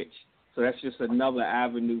on Twitch. So that's just another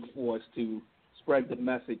avenue for us to spread the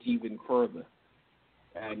message even further.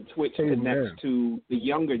 And Twitch connects to the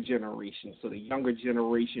younger generation, so the younger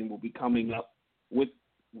generation will be coming up with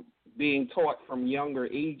being taught from younger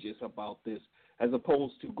ages about this, as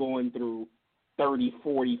opposed to going through 30,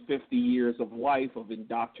 40, 50 years of life of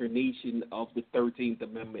indoctrination of the 13th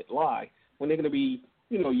Amendment lie, when they're going to be,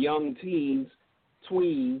 young teens,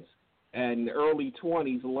 tweens, and early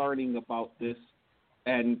 20s learning about this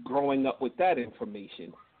and growing up with that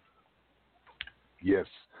information. Yes.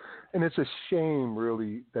 And it's a shame,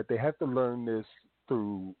 really, that they have to learn this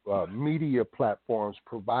through media platforms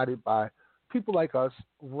provided by people like us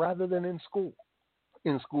rather than in school.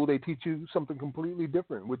 In school, they teach you something completely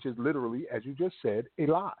different, which is literally, as you just said, a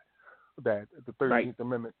lie, that the 13th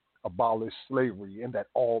Amendment abolished slavery and that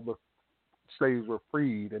all the slaves were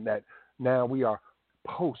freed and that now we are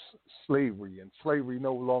post-slavery and slavery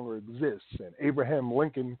no longer exists and Abraham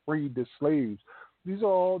Lincoln freed the slaves. These are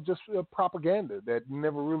all just propaganda that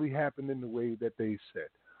never really happened in the way that they said.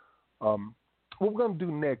 What we're going to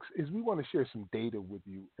do next is we want to share some data with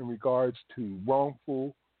you in regards to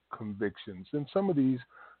wrongful convictions. And some of these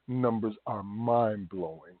numbers are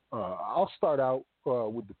mind-blowing. I'll start out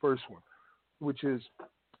with the first one, which is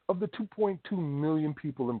of the 2.2 million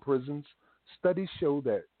people in prisons, studies show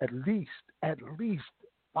that at least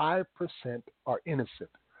 5% are innocent.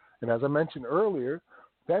 And as I mentioned earlier,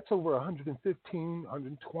 that's over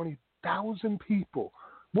 120,000 people.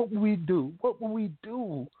 What will we do? What will we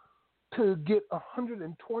do to get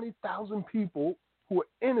 120,000 people who are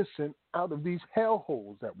innocent out of these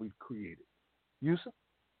hellholes that we've created? Yusuf?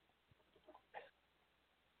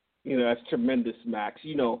 That's tremendous, Max.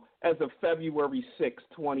 As of February 6,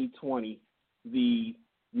 2020, the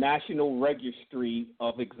National Registry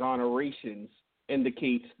of Exonerations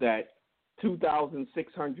indicates that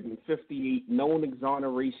 2,658 known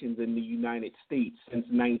exonerations in the United States since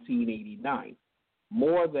 1989,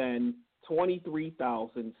 more than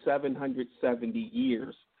 23,770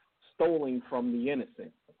 years stolen from the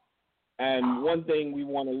innocent. And one thing we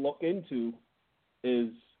want to look into is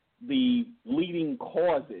the leading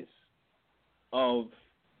causes of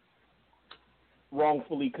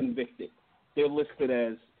wrongfully convicted. They're listed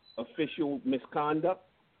as official misconduct,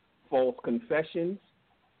 false confessions,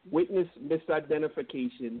 witness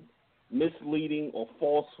misidentification, misleading or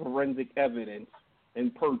false forensic evidence,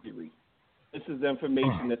 and perjury. This is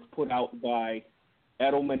information that's put out by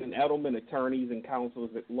Edelman and Edelman, attorneys and counsels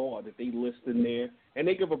at law, that they list in there, and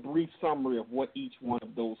they give a brief summary of what each one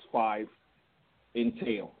of those 5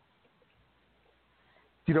 entail.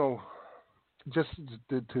 You know, just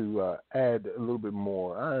to add a little bit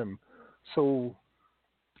more, I am so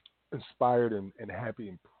inspired and happy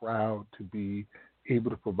and proud to be able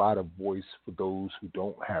to provide a voice for those who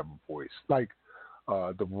don't have a voice, like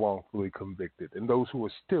the wrongfully convicted and those who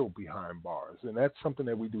are still behind bars. And that's something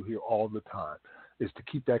that we do here all the time, is to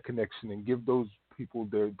keep that connection and give those people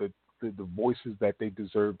the voices that they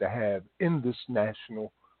deserve to have in this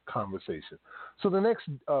national conversation. So the next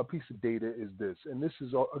piece of data is this, and this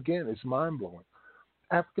is, again, it's mind-blowing.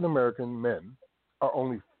 African-American men are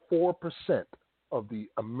only 4% of the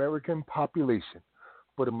American population,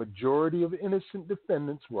 but a majority of innocent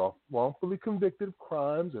defendants wrongfully convicted of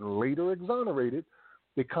crimes and later exonerated.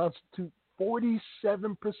 They constitute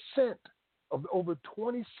 47% of the over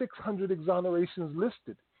 2,600 exonerations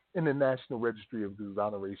listed in the National Registry of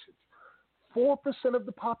Exonerations. 4% of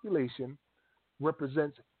the population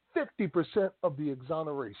represents 50% of the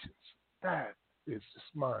exonerations. That is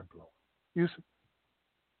just mind-blowing. Yusuf?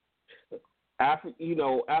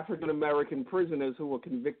 African-American prisoners who were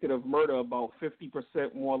convicted of murder are about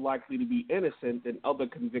 50% more likely to be innocent than other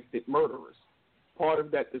convicted murderers. Part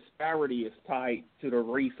of that disparity is tied to the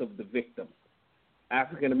race of the victim.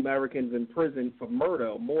 African-Americans in prison for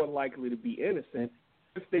murder are more likely to be innocent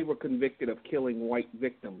if they were convicted of killing white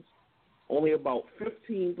victims. Only about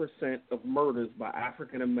 15% of murders by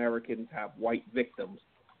African-Americans have white victims,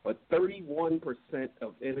 but 31%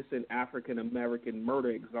 of innocent African-American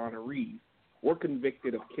murder exonerees were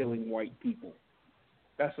convicted of killing white people.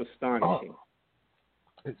 That's astonishing.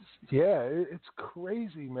 It's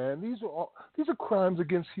crazy, man. These are crimes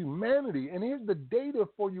against humanity, and here's the data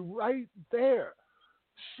for you right there,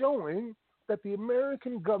 showing that the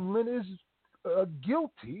American government is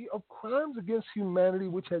guilty of crimes against humanity,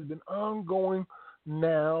 which has been ongoing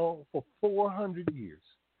now for 400 years.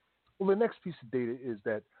 Well, the next piece of data is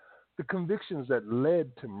that the convictions that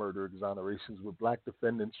led to murder exonerations with black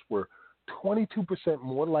defendants were 22%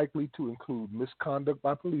 more likely to include misconduct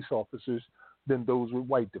by police officers than those with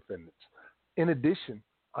white defendants. In addition,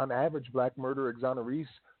 on average, black murder exonerees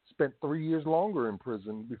spent 3 years longer in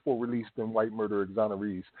prison before release than white murder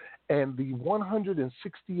exonerees. And the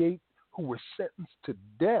 168 who were sentenced to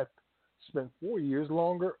death spent 4 years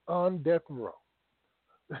longer on death row.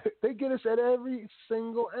 They get us at every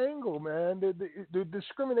single angle, man. The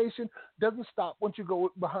discrimination doesn't stop once you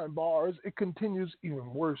go behind bars. It continues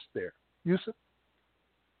even worse there. Yusuf?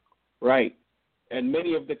 Right. And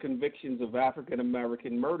many of the convictions of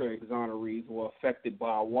African-American murder exonerees were affected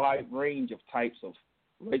by a wide range of types of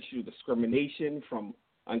racial discrimination, from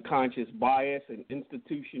unconscious bias and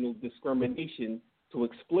institutional discrimination to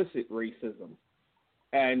explicit racism.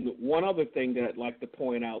 And one other thing that I'd like to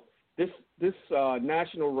point out, this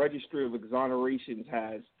National Registry of Exonerations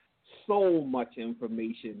has so much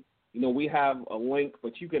information. You know, we have a link,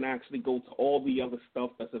 but you can actually go to all the other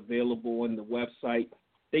stuff that's available on the website.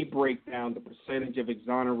 They break down the percentage of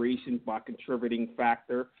exonerations by contributing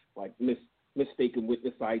factor, like mistaken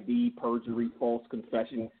witness ID, perjury, false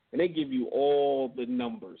confession, and they give you all the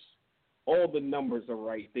numbers. All the numbers are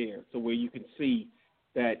right there, so where you can see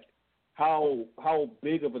that how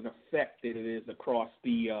big of an effect it is across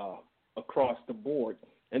the board.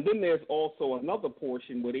 And then there's also another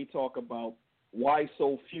portion where they talk about why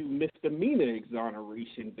so few misdemeanor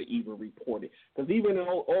exonerations are even reported. Because even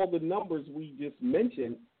all the numbers we just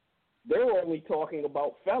mentioned, they're only talking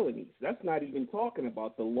about felonies. That's not even talking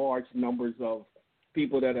about the large numbers of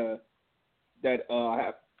people that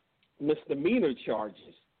have misdemeanor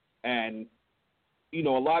charges. And, you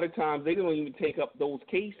know, a lot of times they don't even take up those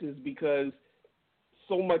cases because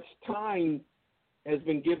so much time has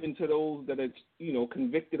been given to those that are, you know,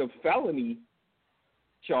 convicted of felony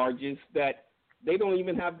charges that they don't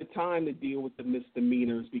even have the time to deal with the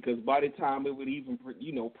misdemeanors, because by the time it would even,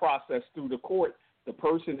 you know, process through the court, the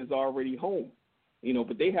person is already home, you know,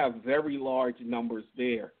 but they have very large numbers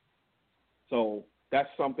there. So that's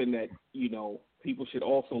something that, you know, people should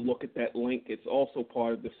also look at that link. It's also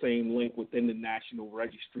part of the same link within the National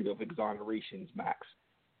Registry of Exonerations, Max.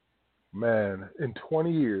 Man, in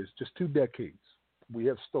 20 years, just 2 decades, we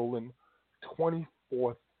have stolen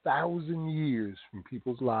 24,000 years from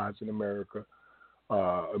people's lives in America.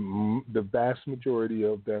 The vast majority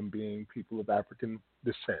of them being people of African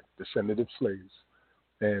descent, descendant of slaves.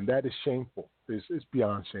 And that is shameful. It's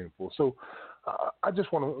beyond shameful. So I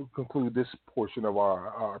just want to conclude this portion of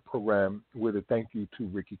our program with a thank you to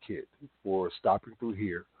Ricky Kidd for stopping through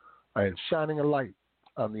here and shining a light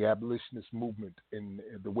on the abolitionist movement in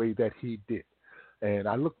the way that he did. And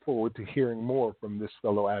I look forward to hearing more from this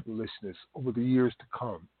fellow abolitionist over the years to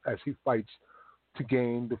come as he fights to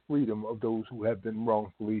gain the freedom of those who have been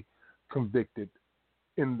wrongfully convicted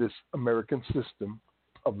in this American system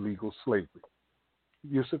of legal slavery.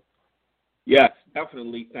 Yusuf? Yes,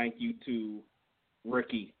 definitely thank you to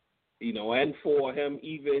Ricky, and for him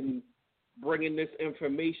even bringing this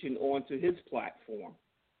information onto his platform,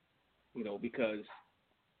 because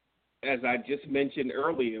as I just mentioned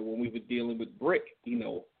earlier when we were dealing with Brick,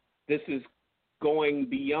 this is going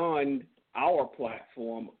beyond our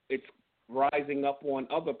platform. It's rising up on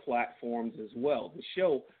other platforms as well to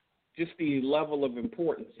show just the level of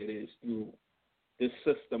importance it is through this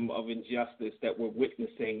system of injustice that we're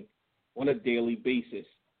witnessing on a daily basis.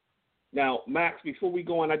 Now, Max, before we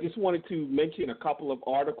go on, I just wanted to mention a couple of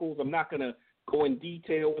articles. I'm not going to go in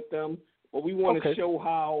detail with them, but we want to show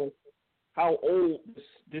how old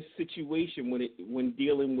this situation when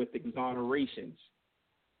dealing with exonerations.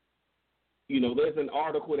 There's an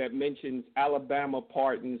article that mentions Alabama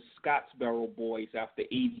pardons Scottsboro boys after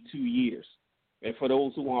 82 years. And for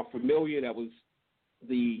those who aren't familiar, that was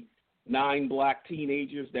the 9 black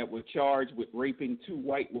teenagers that were charged with raping 2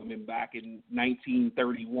 white women back in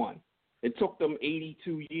 1931. It took them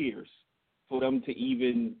 82 years for them to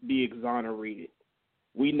even be exonerated.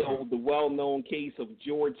 We know the well-known case of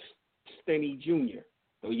George Stinney Jr.,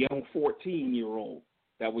 a young 14-year-old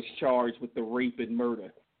that was charged with the rape and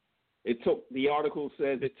murder. The article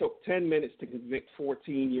says it took 10 minutes to convict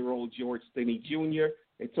 14-year-old George Stinney Jr.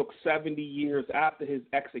 It took 70 years after his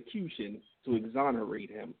execution to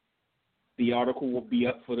exonerate him. The article will be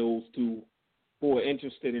up for those who are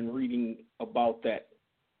interested in reading about that.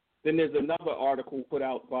 Then there's another article put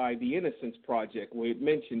out by the Innocence Project where it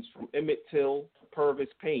mentions from Emmett Till to Purvis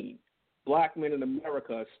Payne, black men in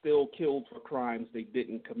America are still killed for crimes they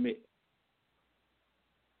didn't commit.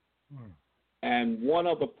 And one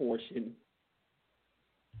other portion,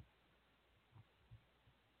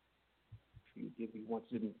 if you give me one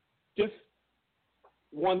second, just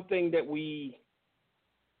one thing that we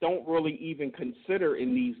don't really even consider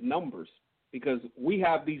in these numbers, because we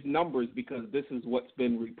have these numbers because this is what's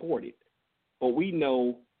been reported. But we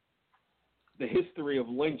know the history of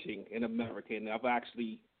lynching in America, and I've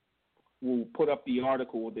actually will put up the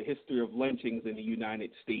article with the history of lynchings in the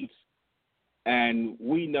United States. And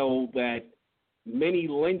we know that many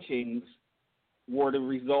lynchings were the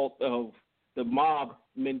result of the mob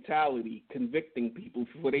mentality convicting people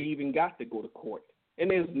before they even got to go to court.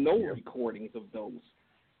 And there's no recordings of those.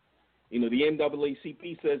 The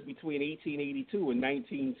NAACP says between 1882 and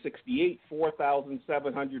 1968,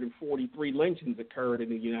 4,743 lynchings occurred in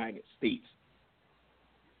the United States.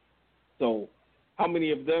 So how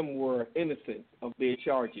many of them were innocent of their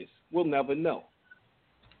charges? We'll never know.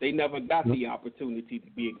 They never got the opportunity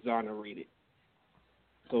to be exonerated.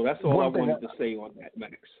 So that's all I wanted to say on that,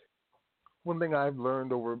 Max. One thing I've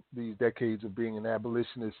learned over these decades of being an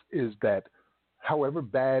abolitionist is that however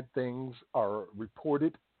bad things are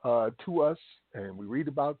reported to us and we read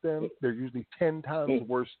about them, they're usually 10 times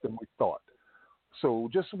worse than we thought. So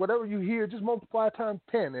just whatever you hear, just multiply times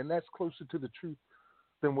 10, and that's closer to the truth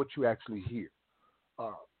than what you actually hear.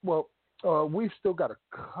 We've still got a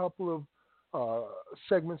couple of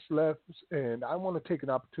segments left, and I want to take an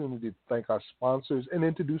opportunity to thank our sponsors and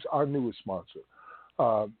introduce our newest sponsor,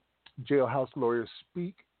 Jailhouse Lawyers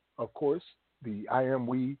Speak, of course, the I Am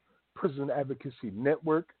We Prison Advocacy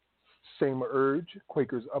Network, Same Urge,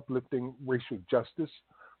 Quakers Uplifting Racial Justice,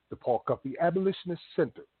 the Paul Cuffee Abolitionist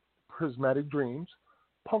Center, Prysmatic Dreams,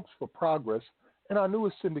 Punks for Progress, and our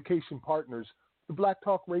newest syndication partners, the Black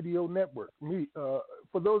Talk Radio Network.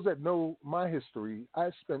 For those that know my history, I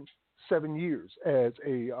spent 7 years as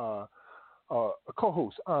a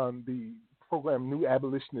co-host on the program New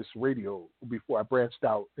Abolitionist Radio before I branched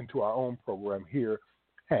out into our own program here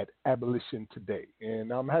at Abolition Today.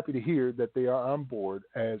 And I'm happy to hear that they are on board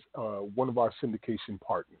as one of our syndication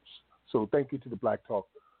partners. So thank you to the Black Talk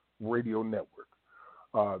Radio Network.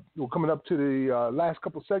 We're coming up to the last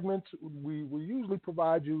couple segments. We usually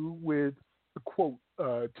provide you with a quote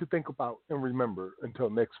to think about and remember until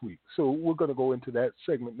next week. So we're going to go into that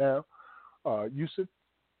segment now. Yusuf?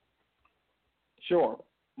 Sure.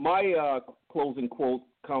 My closing quote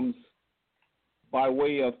comes by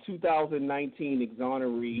way of 2019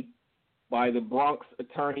 exoneree by the Bronx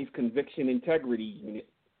Attorneys Conviction Integrity Unit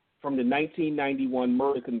from the 1991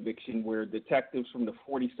 murder conviction where detectives from the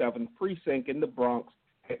 47th Precinct in the Bronx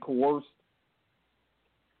had coerced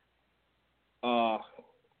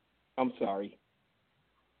I'm sorry.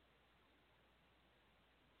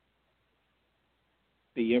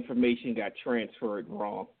 The information got transferred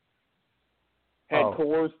wrong. Had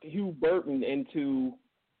coerced Hugh Burton into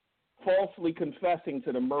falsely confessing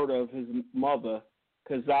to the murder of his mother,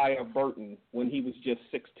 Keziah Burton, when he was just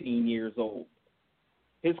 16 years old.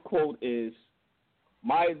 His quote is,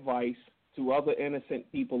 "My advice to other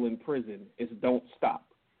innocent people in prison is don't stop.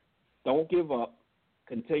 Don't give up.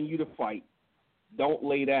 Continue to fight. Don't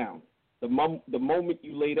lay down. The moment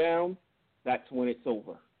you lay down, that's when it's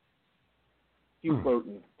over." Hugh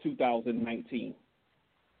Burton, 2019.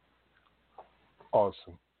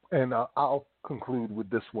 Awesome. And I'll conclude with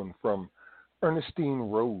this one from Ernestine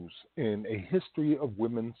Rose in A History of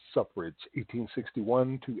Women's Suffrage,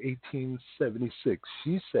 1861 to 1876.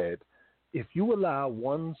 She said, if you allow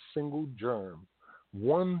one single germ,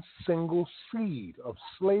 one single seed of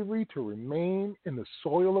slavery to remain in the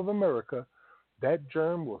soil of America, that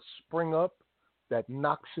germ will spring up, that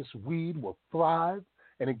noxious weed will thrive,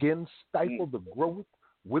 and again stifle the growth,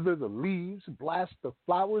 wither the leaves, blast the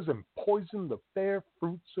flowers, and poison the fair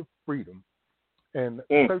fruits of freedom. And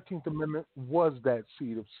the 13th Amendment was that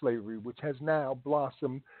seed of slavery, which has now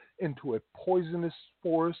blossomed into a poisonous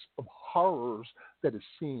forest of horrors that is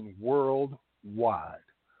seen worldwide.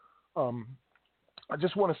 I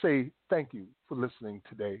just want to say thank you for listening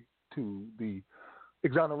today to the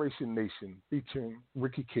Exoneration Nation featuring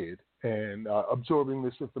Ricky Kidd and absorbing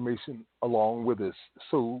this information along with us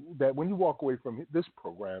so that when you walk away from this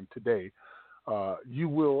program today, you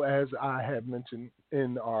will, as I have mentioned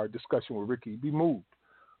in our discussion with Ricky, be moved.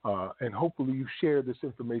 And hopefully you share this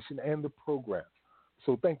information and the program.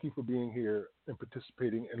 So thank you for being here and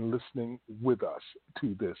participating and listening with us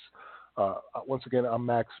to this. Once again, I'm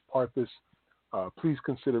Max Parthas. Please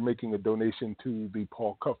consider making a donation to the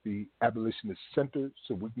Paul Cuffee Abolitionist Center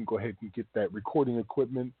so we can go ahead and get that recording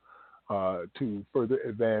equipment to further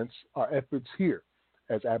advance our efforts here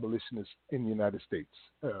as abolitionists in the United States.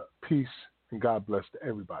 Peace and God bless to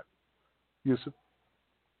everybody. Yusuf?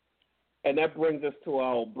 And that brings us to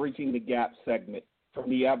our Bridging the Gap segment from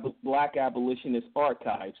the Black Abolitionist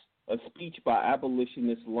Archives, a speech by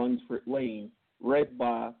abolitionist Lunsford Lane, read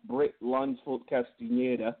by Britt Lunsford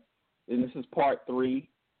Castaneda. And this is part 3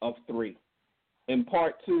 of 3. In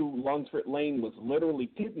part 2, Lunsford Lane was literally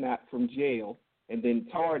kidnapped from jail and then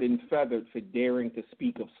tarred and feathered for daring to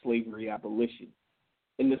speak of slavery abolition.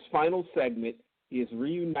 In this final segment, he is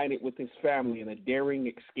reunited with his family in a daring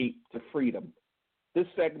escape to freedom. This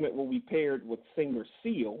segment will be paired with singer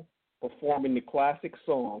Seal performing the classic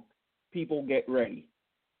song, People Get Ready.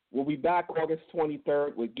 We'll be back August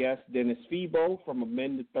 23rd with guest Dennis Febo from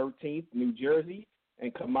Amend the 13th, New Jersey,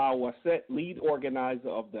 and Kamal Wassett, lead organizer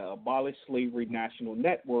of the Abolish Slavery National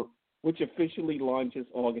Network, which officially launches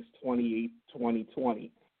August 28,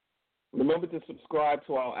 2020. Remember to subscribe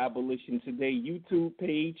to our Abolition Today YouTube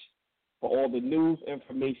page for all the news,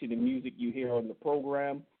 information, and music you hear on the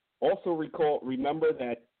program. Also remember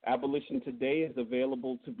that Abolition Today is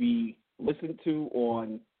available to be listened to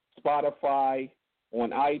on Spotify, on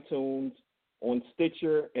iTunes, on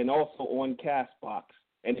Stitcher, and also on CastBox.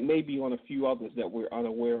 And it may be on a few others that we're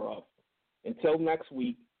unaware of. Until next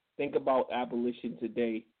week, think about abolition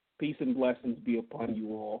today. Peace and blessings be upon you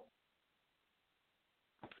all.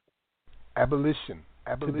 Abolition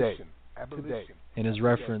today. In his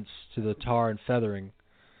reference to the tar and feathering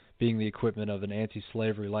being the equipment of an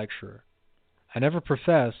anti-slavery lecturer. I never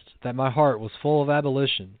professed that my heart was full of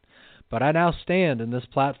abolition, but I now stand in this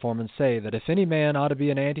platform and say that if any man ought to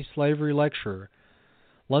be an anti-slavery lecturer,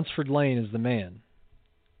 Lunsford Lane is the man.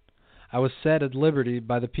 I was set at liberty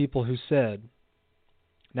by the people who said,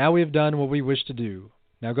 "Now we have done what we wish to do.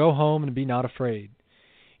 Now go home and be not afraid.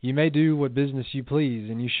 You may do what business you please,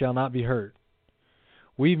 and you shall not be hurt."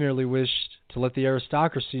 We merely wished to let the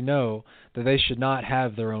aristocracy know that they should not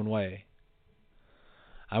have their own way.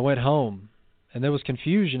 I went home, and there was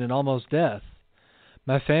confusion and almost death.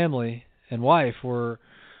 My family and wife were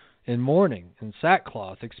in mourning and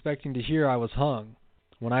sackcloth, expecting to hear I was hung.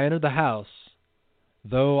 When I entered the house,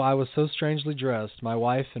 though I was so strangely dressed, my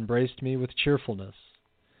wife embraced me with cheerfulness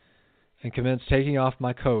and commenced taking off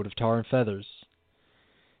my coat of tar and feathers.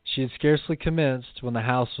 She had scarcely commenced when the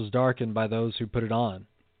house was darkened by those who put it on.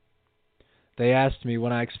 They asked me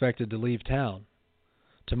when I expected to leave town.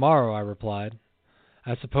 "Tomorrow," I replied.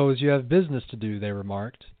 "I suppose you have business to do," they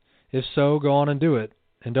remarked. "If so, go on and do it,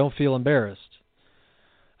 and don't feel embarrassed."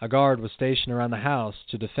 A guard was stationed around the house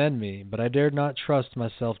to defend me, but I dared not trust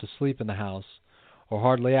myself to sleep in the house, or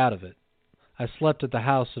hardly out of it. I slept at the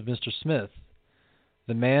house of Mr. Smith,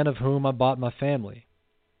 the man of whom I bought my family.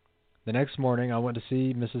 The next morning I went to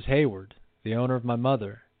see Mrs. Hayward, the owner of my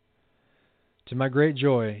mother. To my great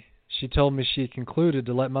joy, she told me she had concluded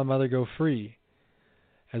to let my mother go free,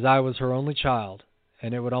 as I was her only child,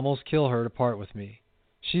 and it would almost kill her to part with me.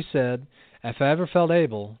 She said, if I ever felt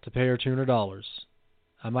able to pay her $200,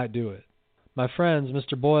 I might do it. My friends,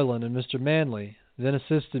 Mr. Boylan and Mr. Manley, then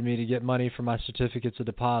assisted me to get money for my certificates of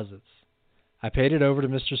deposits. I paid it over to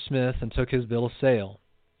Mr. Smith and took his bill of sale.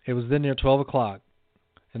 It was then near 12 o'clock,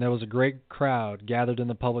 and there was a great crowd gathered in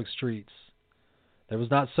the public streets. There was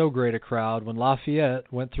not so great a crowd when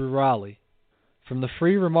Lafayette went through Raleigh. From the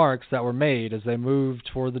free remarks that were made as they moved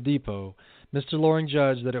toward the depot, Mr. Loring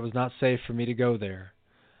judged that it was not safe for me to go there.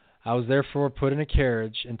 I was therefore put in a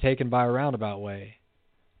carriage and taken by a roundabout way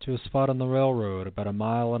to a spot on the railroad about 1.5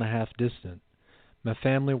 miles distant. My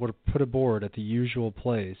family were put aboard at the usual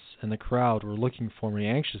place, and the crowd were looking for me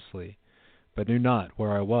anxiously, but knew not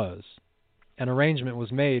where I was. An arrangement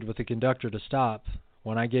was made with the conductor to stop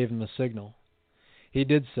when I gave him the signal. He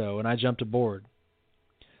did so, and I jumped aboard.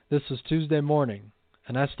 This was Tuesday morning,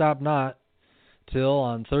 and I stopped not till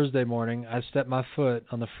on Thursday morning I stepped my foot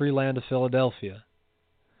on the free land of Philadelphia.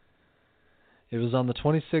 It was on the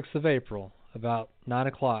 26th of April, about 9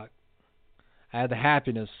 o'clock. I had the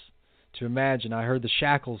happiness to imagine I heard the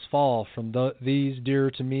shackles fall from these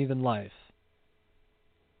dearer to me than life.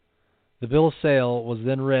 The bill of sale was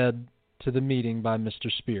then read to the meeting by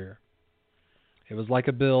Mr. Spear. It was like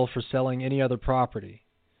a bill for selling any other property.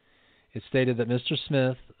 It stated that Mr.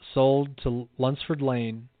 Smith sold to Lunsford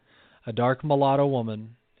Lane a dark mulatto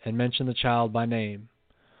woman and mentioned the child by name.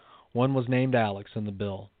 One was named Alex in the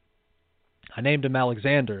bill. I named him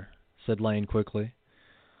Alexander, said Lane quickly.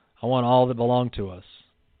 I want all that belonged to us.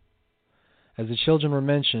 As the children were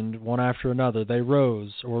mentioned, one after another, they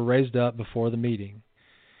rose or were raised up before the meeting,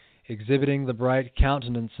 exhibiting the bright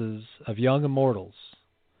countenances of young immortals,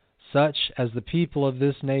 such as the people of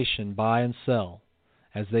this nation buy and sell,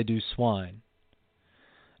 as they do swine.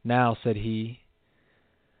 Now, said he,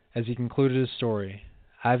 as he concluded his story,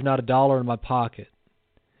 I have not a dollar in my pocket,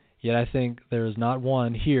 yet I think there is not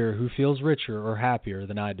one here who feels richer or happier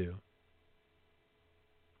than I do.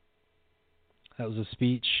 That was a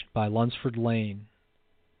speech by Lunsford Lane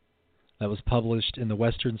that was published in the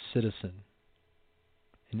Western Citizen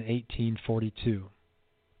in 1842.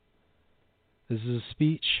 This is a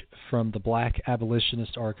speech from the Black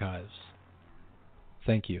Abolitionist Archives.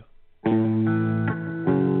 Thank you.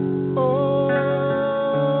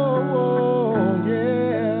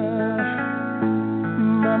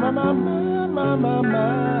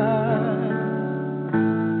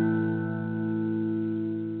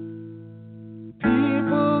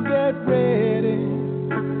 People get ready,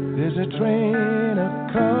 there's a train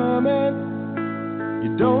a-coming.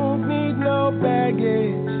 You don't need no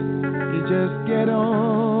baggage, you just get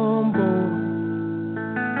on board.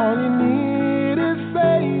 All you need is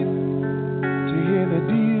faith to hear the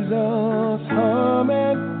diesels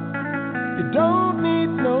humming. You don't need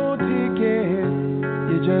no ticket,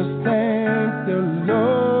 you just thank the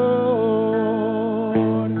Lord.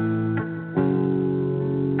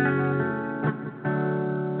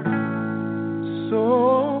 So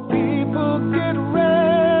people get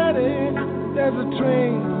ready, there's a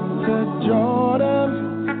train to Jordan,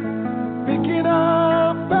 picking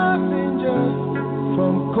up passengers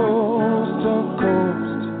from coast to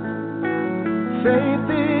coast. Faith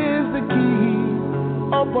is the key,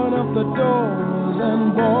 open up the doors and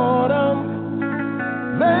board 'em.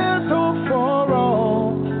 There's hope for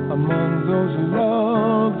all among those who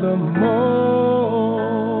love the most.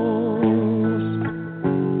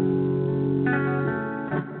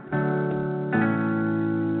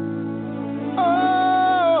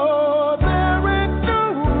 Oh, there ain't no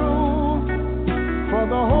room for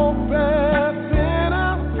the hopeless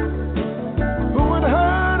sinner who would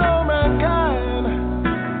hurt all mankind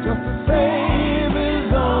just to save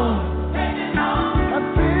his own. Have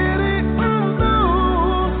pity on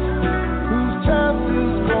those whose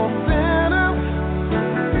chances grow thinner,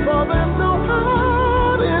 for there's no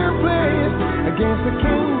hiding place against the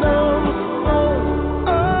kingdom's throne.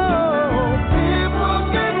 Oh, people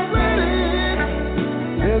get ready,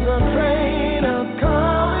 there's a train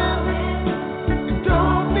a-coming. You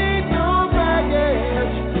don't need no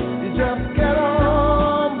baggage, you just get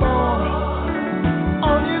on board.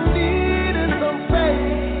 All you need is some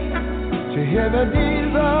faith to hear the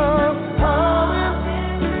diesels humming,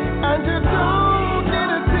 and you don't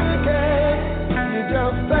need a ticket, you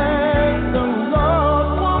just thank the Lord.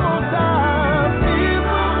 One more time,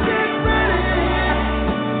 people get ready,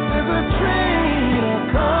 there's a train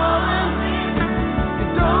a-coming. You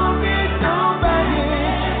don't need no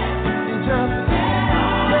baggage, you just get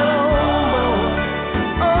on board.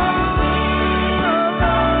 Oh,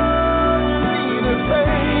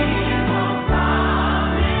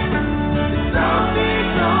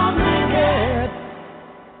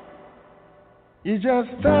 just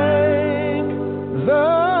thank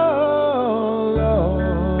the Lord.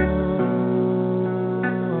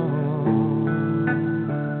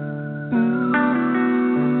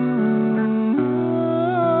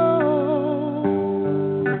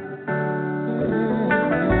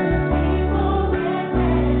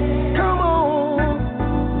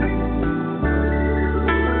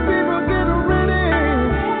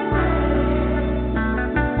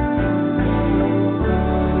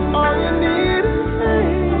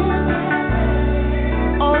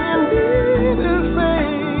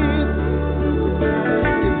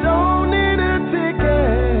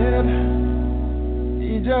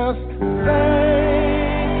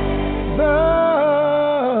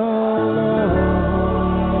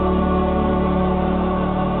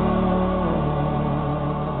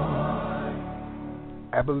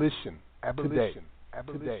 Abolition. Abolition.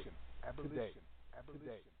 Abolition. Abolition.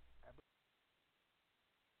 Abolition.